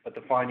equipment, but the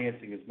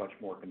financing is much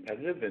more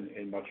competitive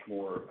and much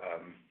more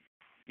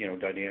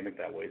dynamic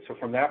that way. So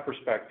from that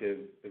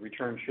perspective, the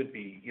return should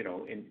be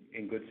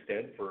in good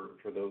stead for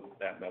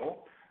that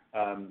metal.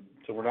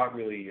 So we're not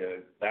really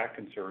that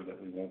concerned that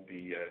we won't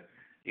be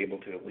able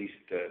to at least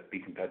be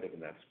competitive in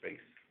that space.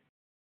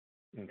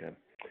 Okay,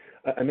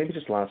 and maybe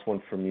just last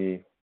one for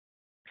me.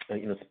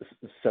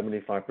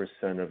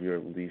 75% of your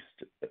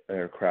leased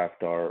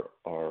aircraft or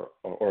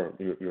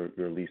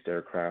your leased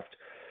aircraft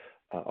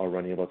are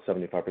running about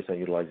 75%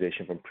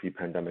 utilization from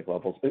pre-pandemic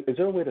levels. Is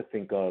there a way to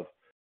think of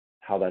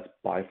how that's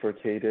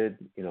bifurcated?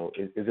 You know,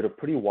 is it a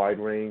pretty wide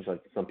range?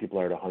 Like some people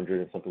are at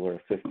 100 and some people are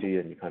at 50,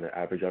 and you kind of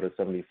average out at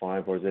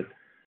 75, or is it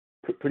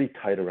pretty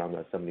tight around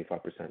that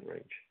 75%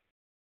 range?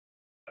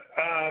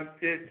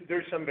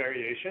 There's some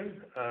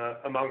variation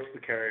amongst the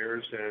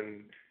carriers,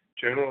 and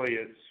generally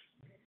it's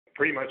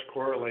pretty much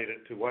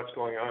correlated to what's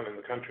going on in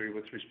the country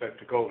with respect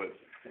to COVID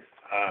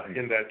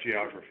in that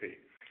geography.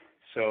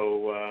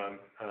 So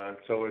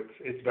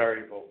it's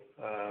variable.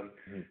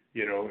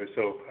 You know,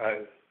 so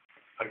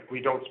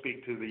we don't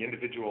speak to the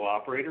individual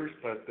operators,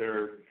 but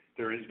there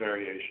is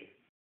variation.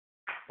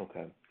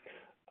 Okay.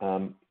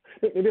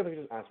 Maybe if I could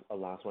just ask a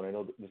last one. I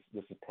know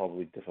this is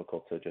probably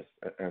difficult to just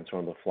answer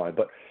on the fly,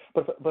 but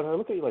I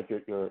look at like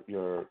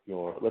your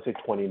let's say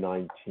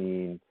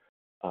 2019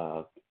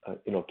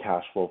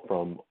 cash flow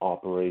from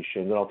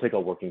operation, and I'll take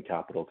out working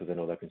capital because I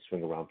know that can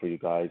swing around for you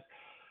guys.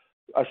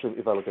 Actually,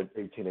 if I look at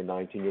 18 and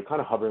 19, you're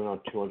kind of hovering around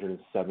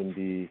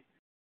 $270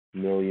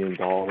 million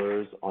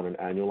on an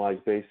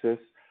annualized basis.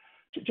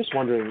 Just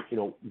wondering, you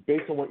know,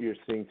 based on what you're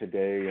seeing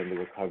today and the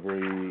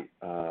recovery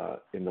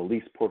in the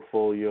lease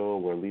portfolio,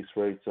 where lease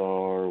rates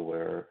are,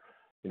 where,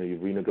 you know,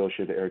 you've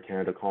renegotiated the Air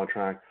Canada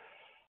contract,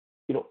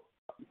 you know,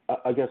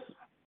 I guess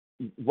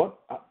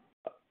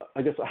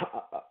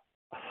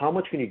how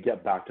much can you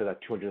get back to that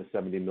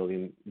 $270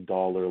 million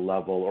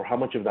level, or how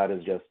much of that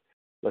is just,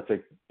 let's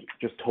say,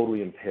 just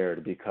totally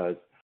impaired because,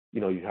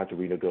 you know, you had to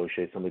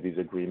renegotiate some of these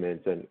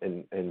agreements,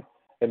 and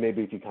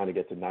maybe if you kind of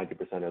get to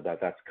 90% of that,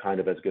 that's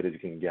kind of as good as you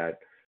can get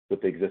with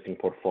the existing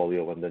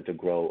portfolio, and then to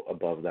grow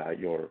above that,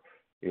 you're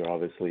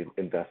obviously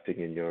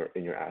investing in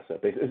your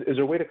asset base. Is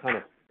there a way to kind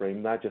of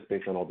frame that just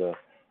based on all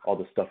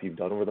the stuff you've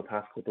done over the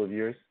past couple of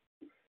years?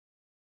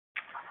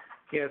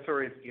 Yeah,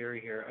 sorry, it's Gary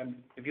here.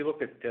 If you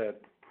look at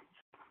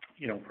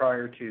you know,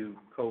 prior to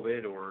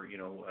COVID or, you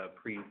know,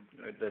 pre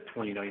the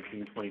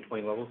 2019,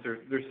 2020 levels,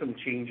 there's some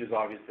changes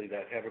obviously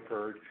that have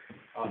occurred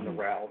on the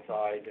RAL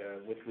side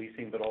with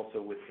leasing, but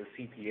also with the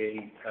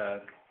CPA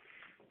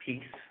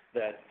piece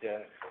that,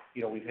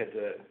 you know, we've had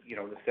to, you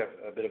know,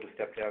 a bit of a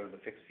step down in the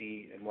fixed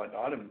fee and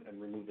whatnot and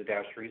remove the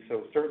dash three.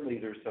 So certainly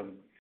there's some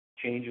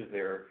changes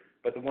there.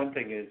 But the one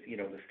thing is, you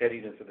know, the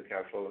steadiness of the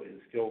cash flow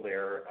is still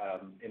there.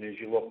 And as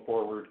you look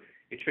forward,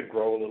 it should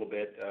grow a little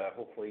bit,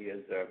 hopefully, as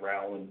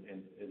RAL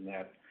and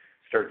that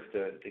starts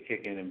to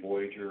kick in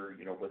Voyager,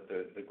 you know, with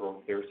the growth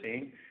they're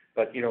seeing.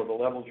 But, you know, the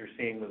levels you're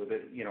seeing with a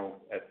bit, you know,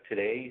 at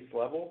today's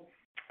level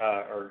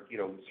are, you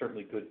know,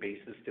 certainly good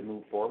basis to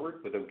move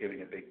forward without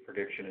giving a big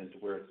prediction as to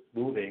where it's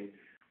moving.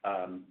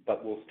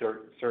 But we'll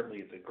certainly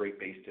it's a great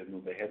base to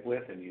move ahead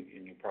with, and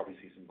you'll probably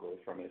see some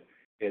growth from it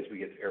as we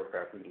get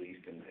aircraft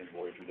released and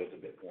Voyager does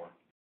a bit more.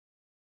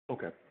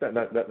 Okay,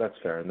 that's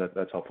fair, and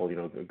that's helpful. You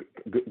know,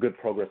 good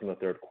progress in the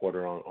third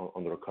quarter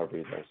on the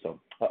recovery there. So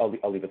I'll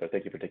leave it there.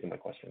 Thank you for taking my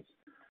questions.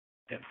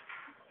 Yeah.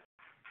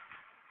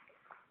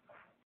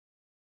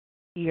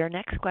 Your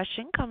next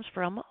question comes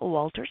from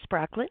Walter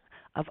Spracklin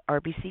of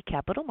RBC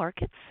Capital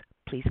Markets.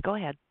 Please go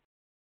ahead.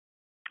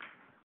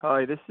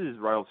 Hi, this is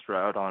Ryle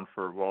Stroud on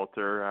for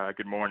Walter.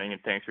 Good morning,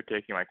 and thanks for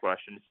taking my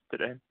questions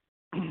today.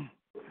 Good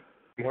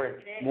morning.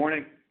 Good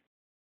morning.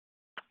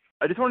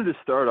 I just wanted to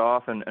start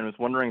off and was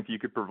wondering if you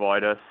could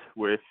provide us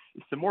with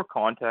some more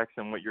context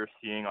on what you're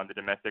seeing on the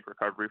domestic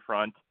recovery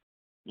front.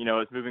 You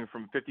know, it's moving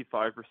from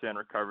 55%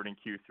 recovered in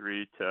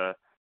Q3 to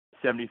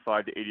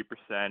 75 to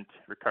 80%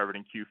 recovered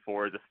in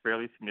Q4 is a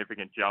fairly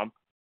significant jump.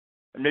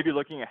 And maybe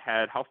looking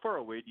ahead, how far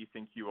away do you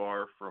think you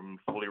are from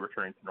fully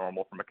returning to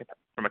normal from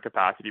a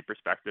capacity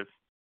perspective?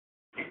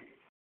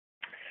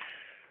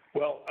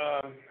 Well,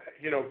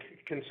 you know,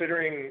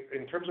 considering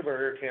in terms of our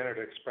Air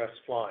Canada Express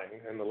flying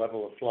and the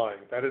level of flying,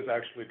 that is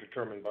actually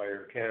determined by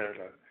Air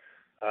Canada.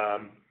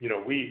 You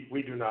know,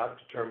 we do not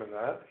determine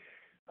that.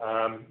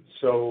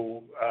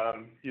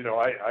 You know,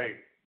 I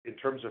in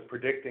terms of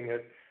predicting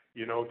it,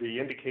 you know, the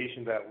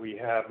indication that we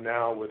have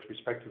now with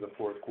respect to the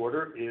fourth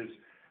quarter is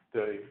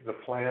the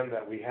plan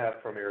that we have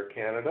from Air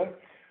Canada.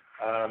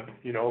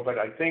 You know, but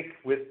I think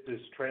with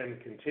this trend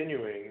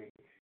continuing,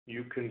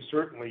 you can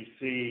certainly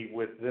see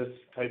with this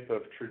type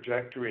of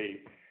trajectory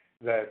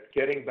that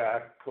getting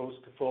back close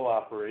to full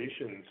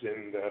operations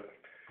in the,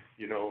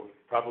 you know,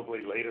 probably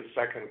latest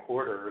second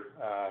quarter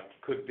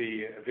could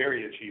be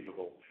very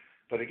achievable.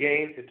 But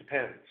again, it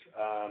depends.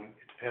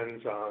 It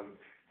depends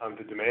on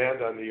the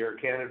demand on the Air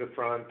Canada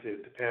front.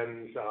 It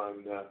depends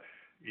on,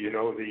 you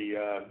know,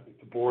 the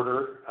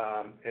border.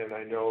 And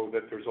I know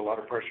that there's a lot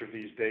of pressure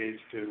these days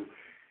to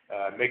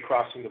make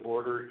crossing the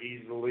border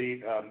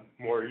easily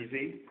more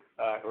easy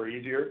or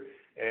easier.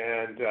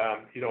 And,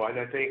 you know, and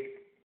I think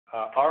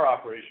our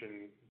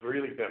operation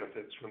really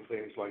benefits from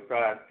things like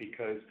that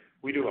because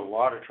we do a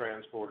lot of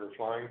transporter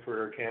flying for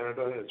Air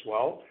Canada as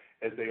well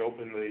as they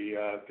open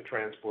the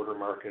transporter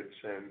markets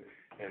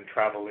and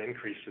travel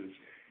increases.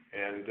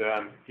 And,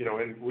 you know,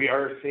 and we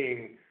are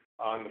seeing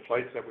on the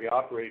flights that we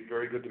operate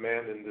very good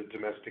demand in the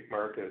domestic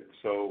market.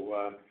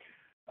 So,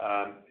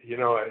 you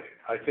know,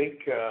 I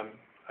think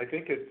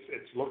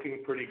it's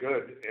looking pretty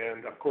good.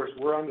 And, of course,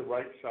 we're on the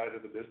right side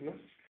of the business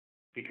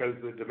because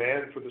the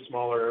demand for the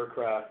smaller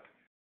aircraft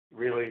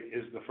really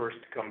is the first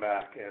to come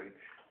back. And,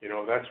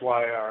 that's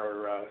why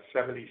our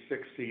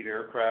 76-seat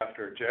aircraft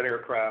or jet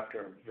aircraft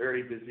are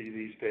very busy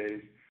these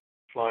days,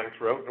 flying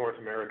throughout North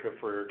America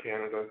for Air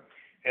Canada.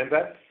 And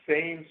that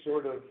same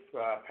sort of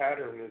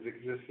pattern is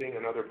existing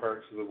in other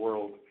parts of the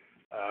world.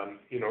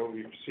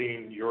 We've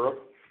seen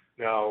Europe.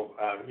 Now,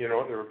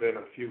 there have been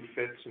a few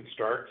fits and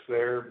starts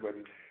there, but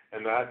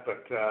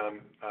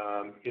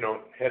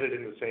headed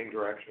in the same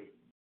direction.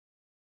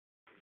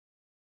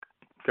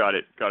 Got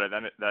it.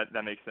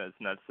 That makes sense,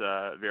 and that's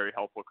very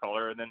helpful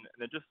color. And then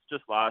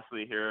just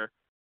lastly here,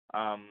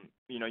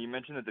 you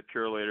mentioned that the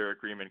Purolator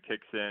agreement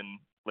kicks in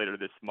later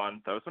this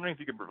month. I was wondering if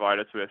you could provide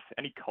us with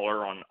any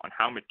color on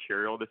how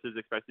material this is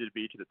expected to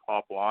be to the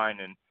top line,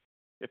 and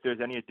if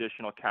there's any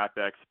additional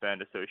CapEx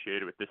spend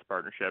associated with this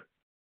partnership.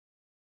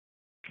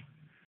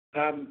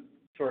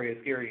 Sorry,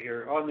 it's Gary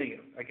here.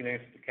 I can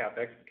answer the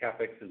CapEx. The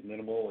CapEx is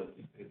minimal.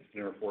 It's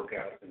in our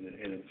forecast, and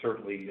it's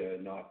certainly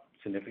not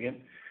significant.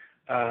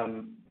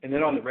 And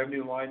then on the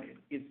revenue line,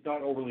 it's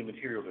not overly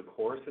material to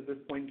Chorus at this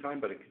point in time,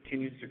 but it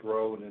continues to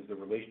grow, and as the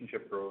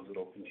relationship grows,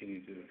 it'll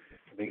continue to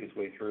make its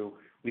way through.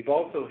 We've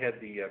also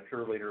had the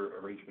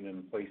Purolator arrangement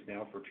in place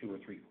now for 2 or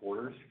 3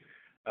 quarters,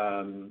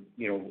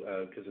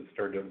 because it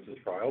started out as a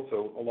trial.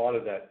 So a lot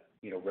of that,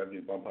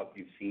 revenue bump up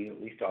you've seen,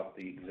 at least off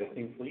the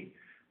existing fleet,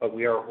 but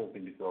we are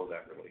hoping to grow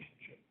that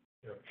relationship.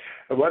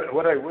 Yeah.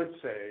 What I would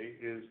say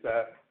is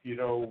that,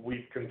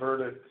 we've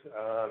converted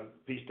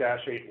these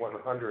Dash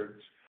 8-100s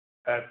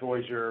at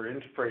Voyageur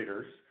into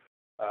freighters,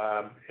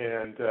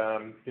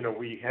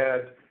 we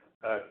had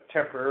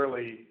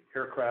temporarily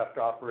aircraft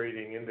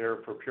operating in there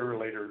for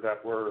Purolator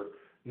that were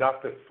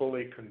not the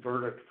fully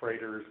converted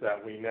freighters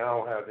that we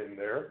now have in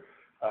there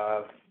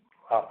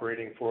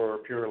operating for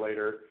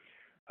Purolator.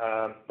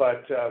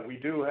 But we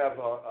do have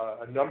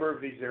a number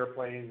of these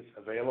airplanes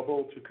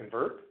available to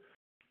convert,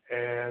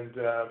 and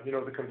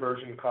the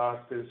conversion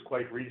cost is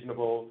quite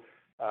reasonable.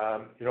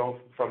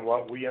 From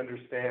what we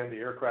understand, the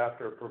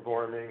aircraft are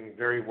performing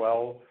very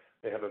well.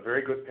 They have a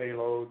very good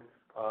payload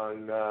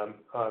on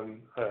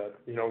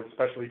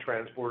especially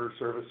transporter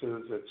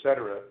services, et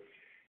cetera.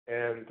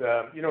 And,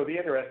 the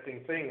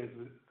interesting thing is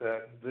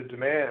that the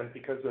demand,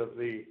 because of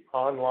the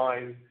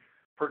online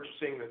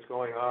purchasing that's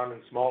going on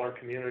in smaller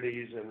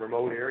communities and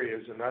remote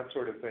areas and that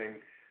sort of thing,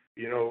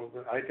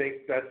 I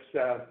think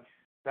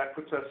that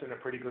puts us in a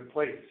pretty good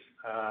place.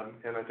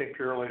 And I think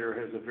Purolator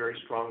has a very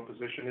strong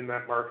position in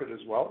that market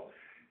as well.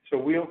 So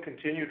we'll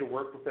continue to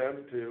work with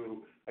them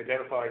to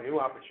identify new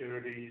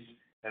opportunities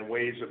and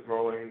ways of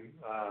growing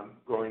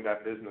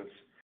that business.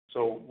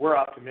 So we're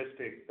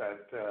optimistic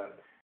that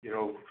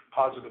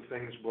positive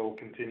things will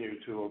continue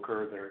to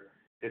occur there.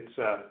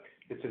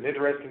 It's an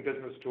interesting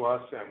business to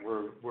us, and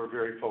we're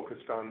very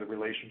focused on the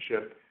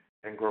relationship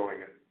and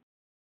growing it.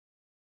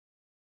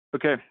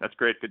 Okay, that's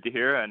great. Good to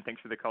hear, and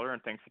thanks for the color,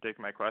 and thanks for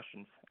taking my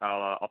questions.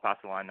 I'll pass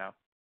the line now.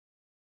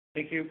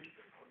 Thank you.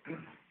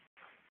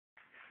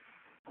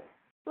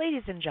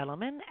 Ladies and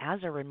gentlemen, as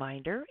a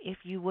reminder, if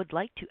you would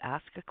like to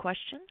ask a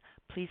question,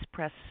 please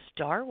press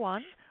star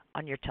 1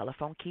 on your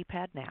telephone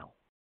keypad now.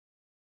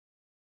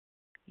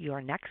 Your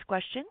next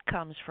question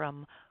comes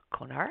from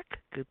Konark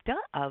Gupta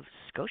of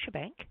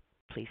Scotiabank.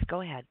 Please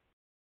go ahead.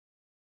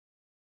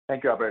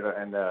 Thank you, operator,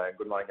 and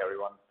good morning,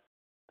 everyone.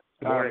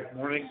 Good morning.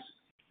 Morning.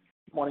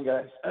 Morning,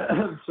 guys.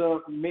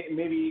 So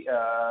maybe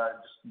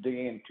just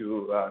digging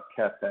into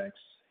CapEx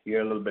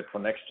here a little bit for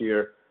next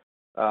year.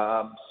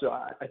 So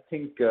I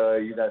think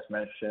you guys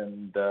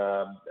mentioned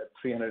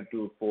 $300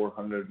 to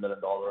 $400 million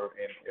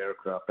in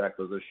aircraft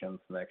acquisitions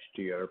next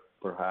year,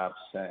 perhaps,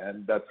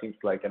 and that seems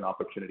like an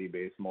opportunity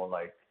base, more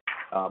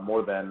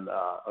than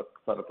a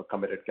sort of a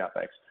committed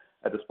CapEx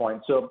at this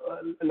point. So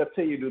let's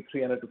say you do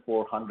 $300 to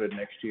 $400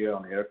 next year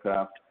on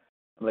aircraft.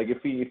 Like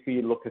if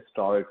we look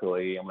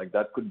historically,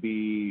 that could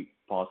be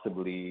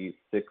possibly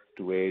 6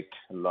 to 8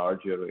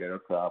 larger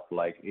aircraft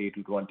like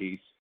A220s,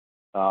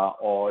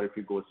 or if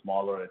you go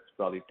smaller, it's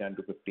probably 10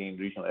 to 15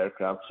 regional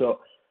aircraft.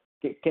 So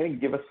can you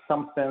give us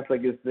some sense,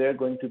 is there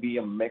going to be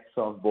a mix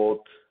of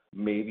both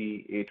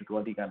maybe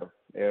A220 kind of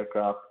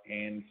aircraft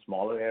and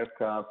smaller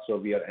aircraft? So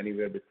we are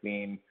anywhere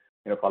between,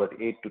 call it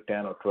 8 to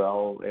 10 or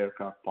 12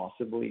 aircraft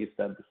possibly. Is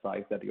that the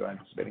size that you're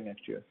anticipating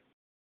next year?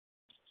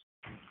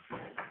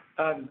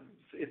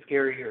 It's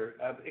Gary here.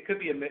 It could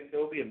be a mix.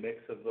 There will be a mix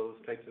of those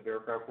types of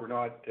aircraft. We're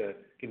not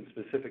giving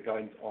specific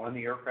guidance on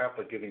the aircraft,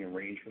 but giving a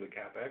range for the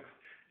CapEx.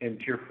 And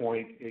to your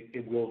point,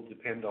 it will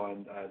depend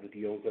on the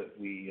deals that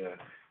we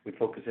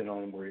focus in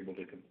on and we're able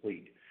to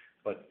complete.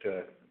 But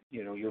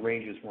your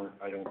ranges weren't,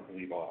 I don't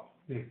believe, off.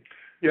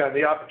 Yeah,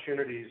 the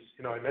opportunities.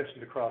 I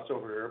mentioned the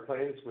crossover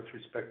airplanes with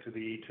respect to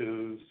the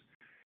E2s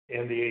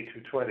and the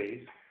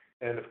A220s.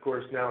 And, of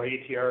course, now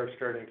ATR is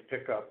starting to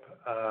pick up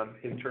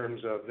in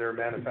terms of their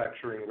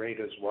manufacturing rate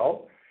as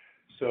well.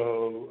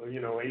 So,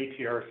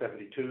 ATR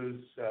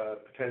 72s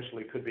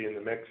potentially could be in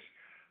the mix.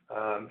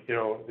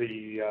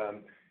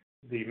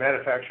 The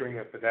manufacturing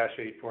of the Dash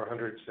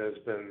 8-400s has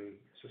been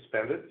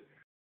suspended.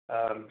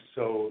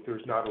 So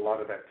there's not a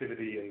lot of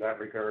activity in that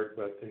regard.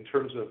 But in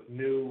terms of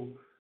new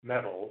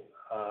metal,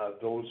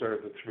 Those are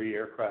the 3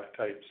 aircraft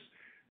types,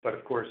 but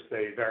of course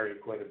they vary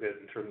quite a bit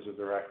in terms of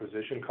their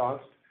acquisition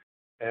cost.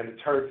 And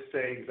it's hard to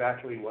say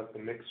exactly what the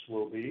mix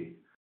will be,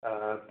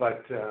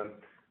 but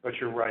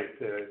you're right.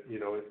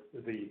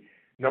 The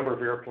number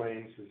of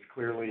airplanes is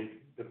clearly,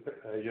 it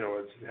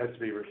has to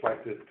be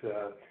reflected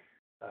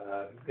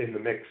in the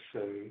mix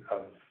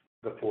of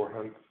the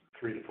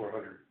 3 to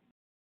 400.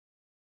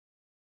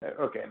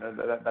 Okay, no,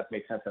 that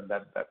makes sense, and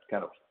that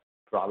kind of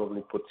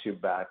probably puts you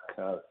back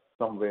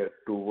somewhere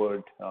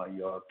toward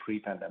your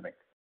pre-pandemic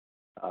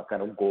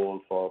kind of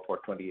goal for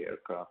 20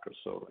 aircraft or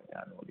so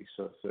annually.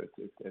 So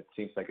it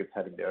seems like it's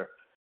heading there.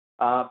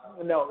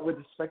 Now, with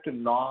respect to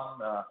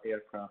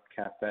non-aircraft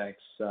capex,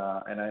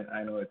 and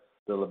I know it's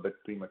still a bit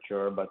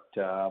premature, but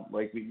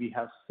we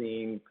have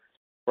seen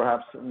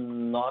perhaps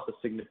not a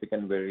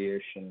significant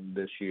variation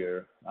this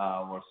year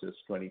versus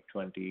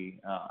 2020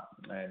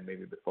 and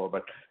maybe before.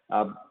 But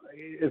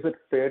is it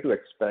fair to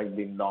expect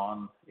the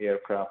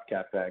non-aircraft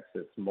capex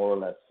is more or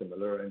less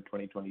similar in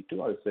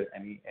 2022, or is there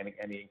any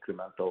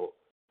incremental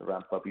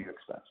ramp up you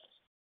expect?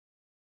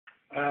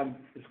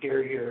 It's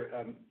Gary here.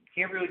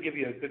 Can't really give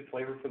you a good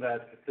flavor for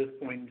that at this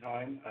point in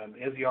time.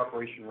 As the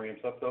operation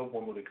ramps up, though,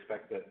 one would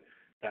expect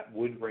that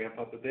would ramp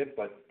up a bit.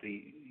 But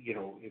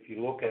if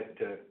you look at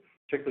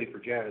particularly for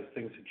Jazz,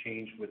 things have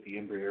changed with the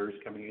Embraers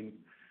coming in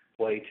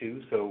play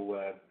too. So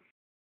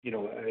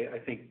I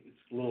think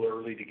it's a little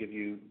early to give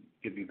you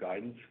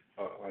guidance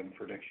on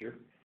for next year.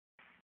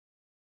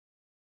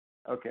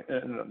 Okay,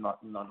 not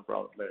a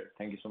problem, Larry.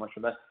 Thank you so much for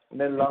that. And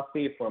then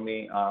lastly for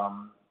me,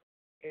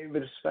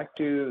 with respect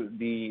to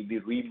the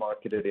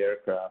remarketed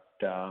aircraft,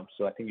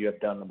 so I think you have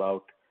done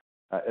about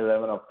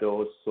 11 of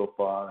those so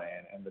far,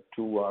 and the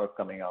 2 are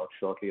coming out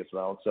shortly as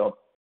well. So,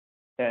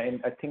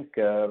 and I think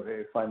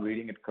if I'm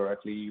reading it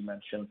correctly, you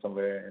mentioned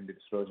somewhere in the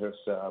disclosures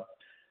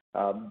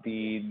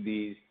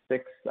the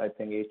 6, I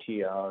think,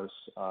 ATRs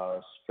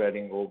are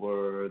spreading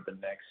over the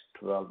next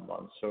 12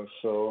 months or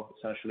so,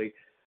 essentially.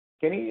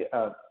 Can you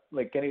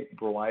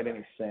provide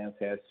any sense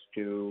as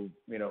to,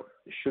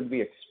 should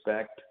we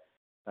expect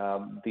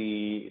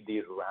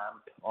the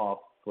ramp of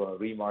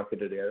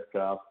remarketed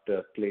aircraft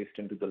placed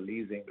into the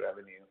leasing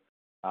revenue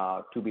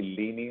to be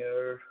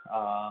linear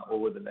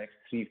over the next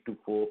 3 to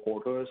 4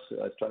 quarters,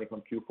 starting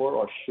from Q4,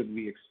 or should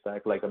we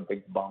expect like a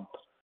big bump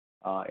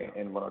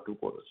in 1 or 2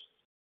 quarters?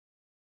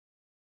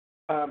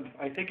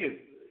 I think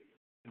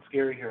it's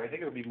Gary here. I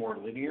think it'll be more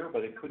linear,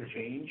 but it could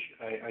change.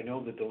 I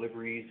know the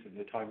deliveries and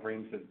the time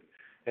frames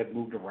have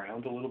moved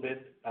around a little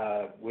bit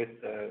with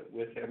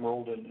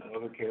Emerald and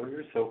other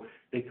carriers. So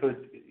it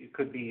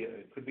could be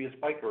a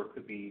spike, or it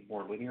could be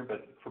more linear.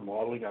 But for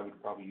modeling, I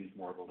would probably use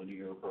more of a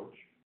linear approach.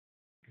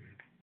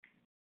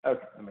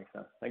 Okay, that makes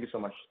sense. Thank you so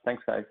much.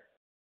 Thanks, guys.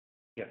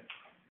 Yeah.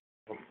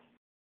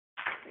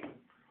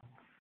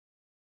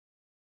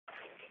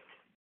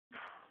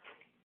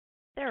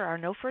 There are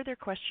no further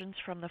questions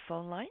from the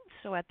phone line,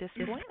 so at this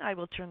point, I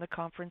will turn the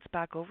conference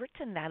back over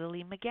to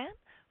Nathalie Megann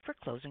for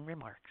closing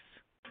remarks.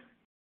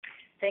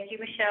 Thank you,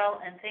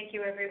 Michelle, and thank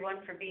you everyone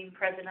for being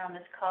present on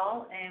this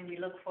call, and we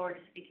look forward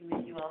to speaking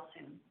with you all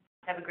soon.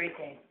 Have a great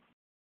day.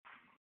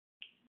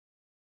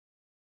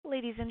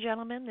 Ladies and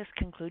gentlemen, this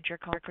concludes your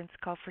conference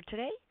call for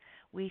today.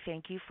 We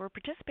thank you for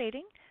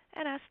participating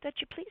and ask that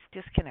you please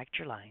disconnect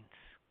your lines.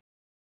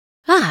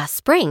 Ah,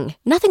 spring.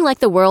 Nothing like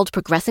the world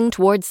progressing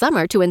towards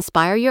summer to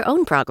inspire your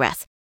own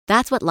progress.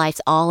 That's what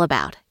life's all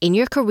about, in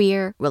your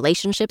career,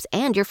 relationships,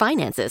 and your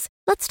finances.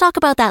 Let's talk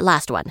about that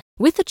last one.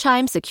 With the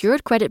Chime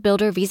Secured Credit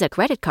Builder Visa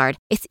Credit Card,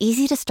 it's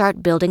easy to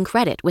start building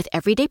credit with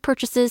everyday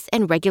purchases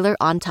and regular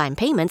on-time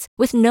payments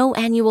with no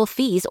annual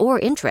fees or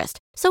interest.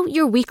 So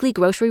your weekly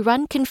grocery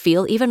run can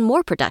feel even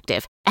more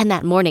productive, and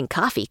that morning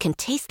coffee can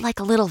taste like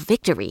a little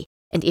victory.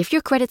 And if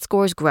your credit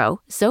scores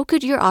grow, so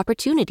could your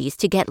opportunities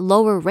to get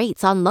lower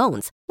rates on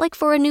loans, like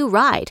for a new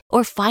ride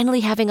or finally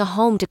having a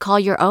home to call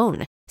your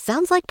own.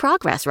 Sounds like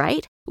progress,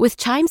 right? With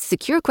Chime's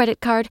Secure Credit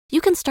Card, you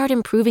can start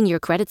improving your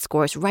credit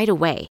scores right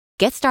away.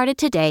 Get started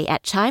today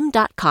at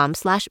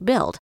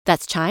chime.com/build.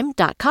 That's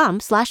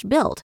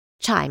chime.com/build.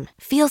 Chime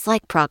feels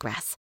like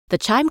progress. The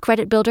Chime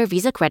Credit Builder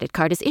Visa Credit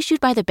Card is issued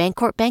by the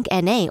Bancorp Bank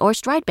N.A. or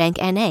Stride Bank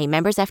N.A.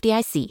 members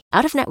FDIC.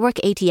 Out-of-network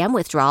ATM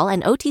withdrawal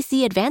and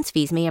OTC advance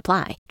fees may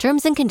apply.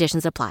 Terms and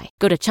conditions apply.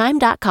 Go to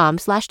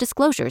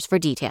chime.com/disclosures for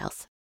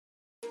details.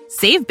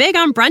 Save big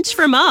on brunch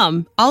for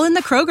mom, all in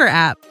the Kroger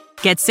app.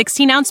 Get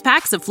 16-ounce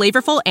packs of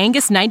flavorful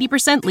Angus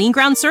 90% lean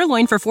ground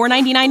sirloin for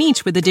 $4.99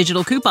 each with a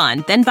digital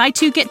coupon. Then buy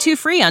 2, get 2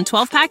 free on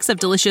 12 packs of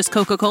delicious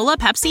Coca-Cola,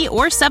 Pepsi,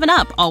 or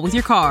 7-Up, all with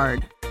your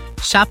card.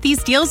 Shop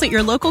these deals at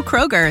your local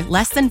Kroger,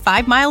 less than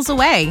 5 miles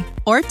away.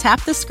 Or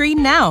tap the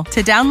screen now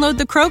to download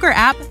the Kroger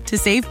app to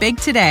save big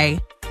today.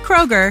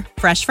 Kroger,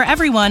 fresh for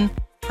everyone.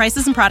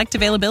 Prices and product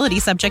availability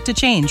subject to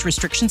change.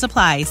 Restrictions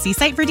apply. See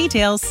site for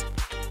details.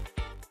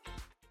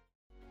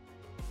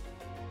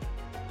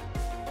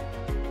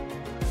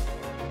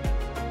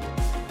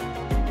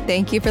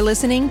 Thank you for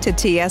listening to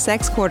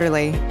TSX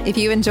Quarterly. If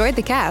you enjoyed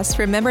the cast,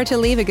 remember to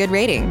leave a good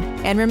rating.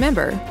 And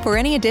remember, for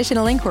any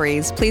additional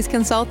inquiries, please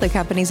consult the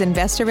company's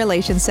investor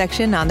relations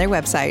section on their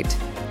website.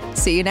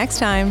 See you next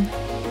time.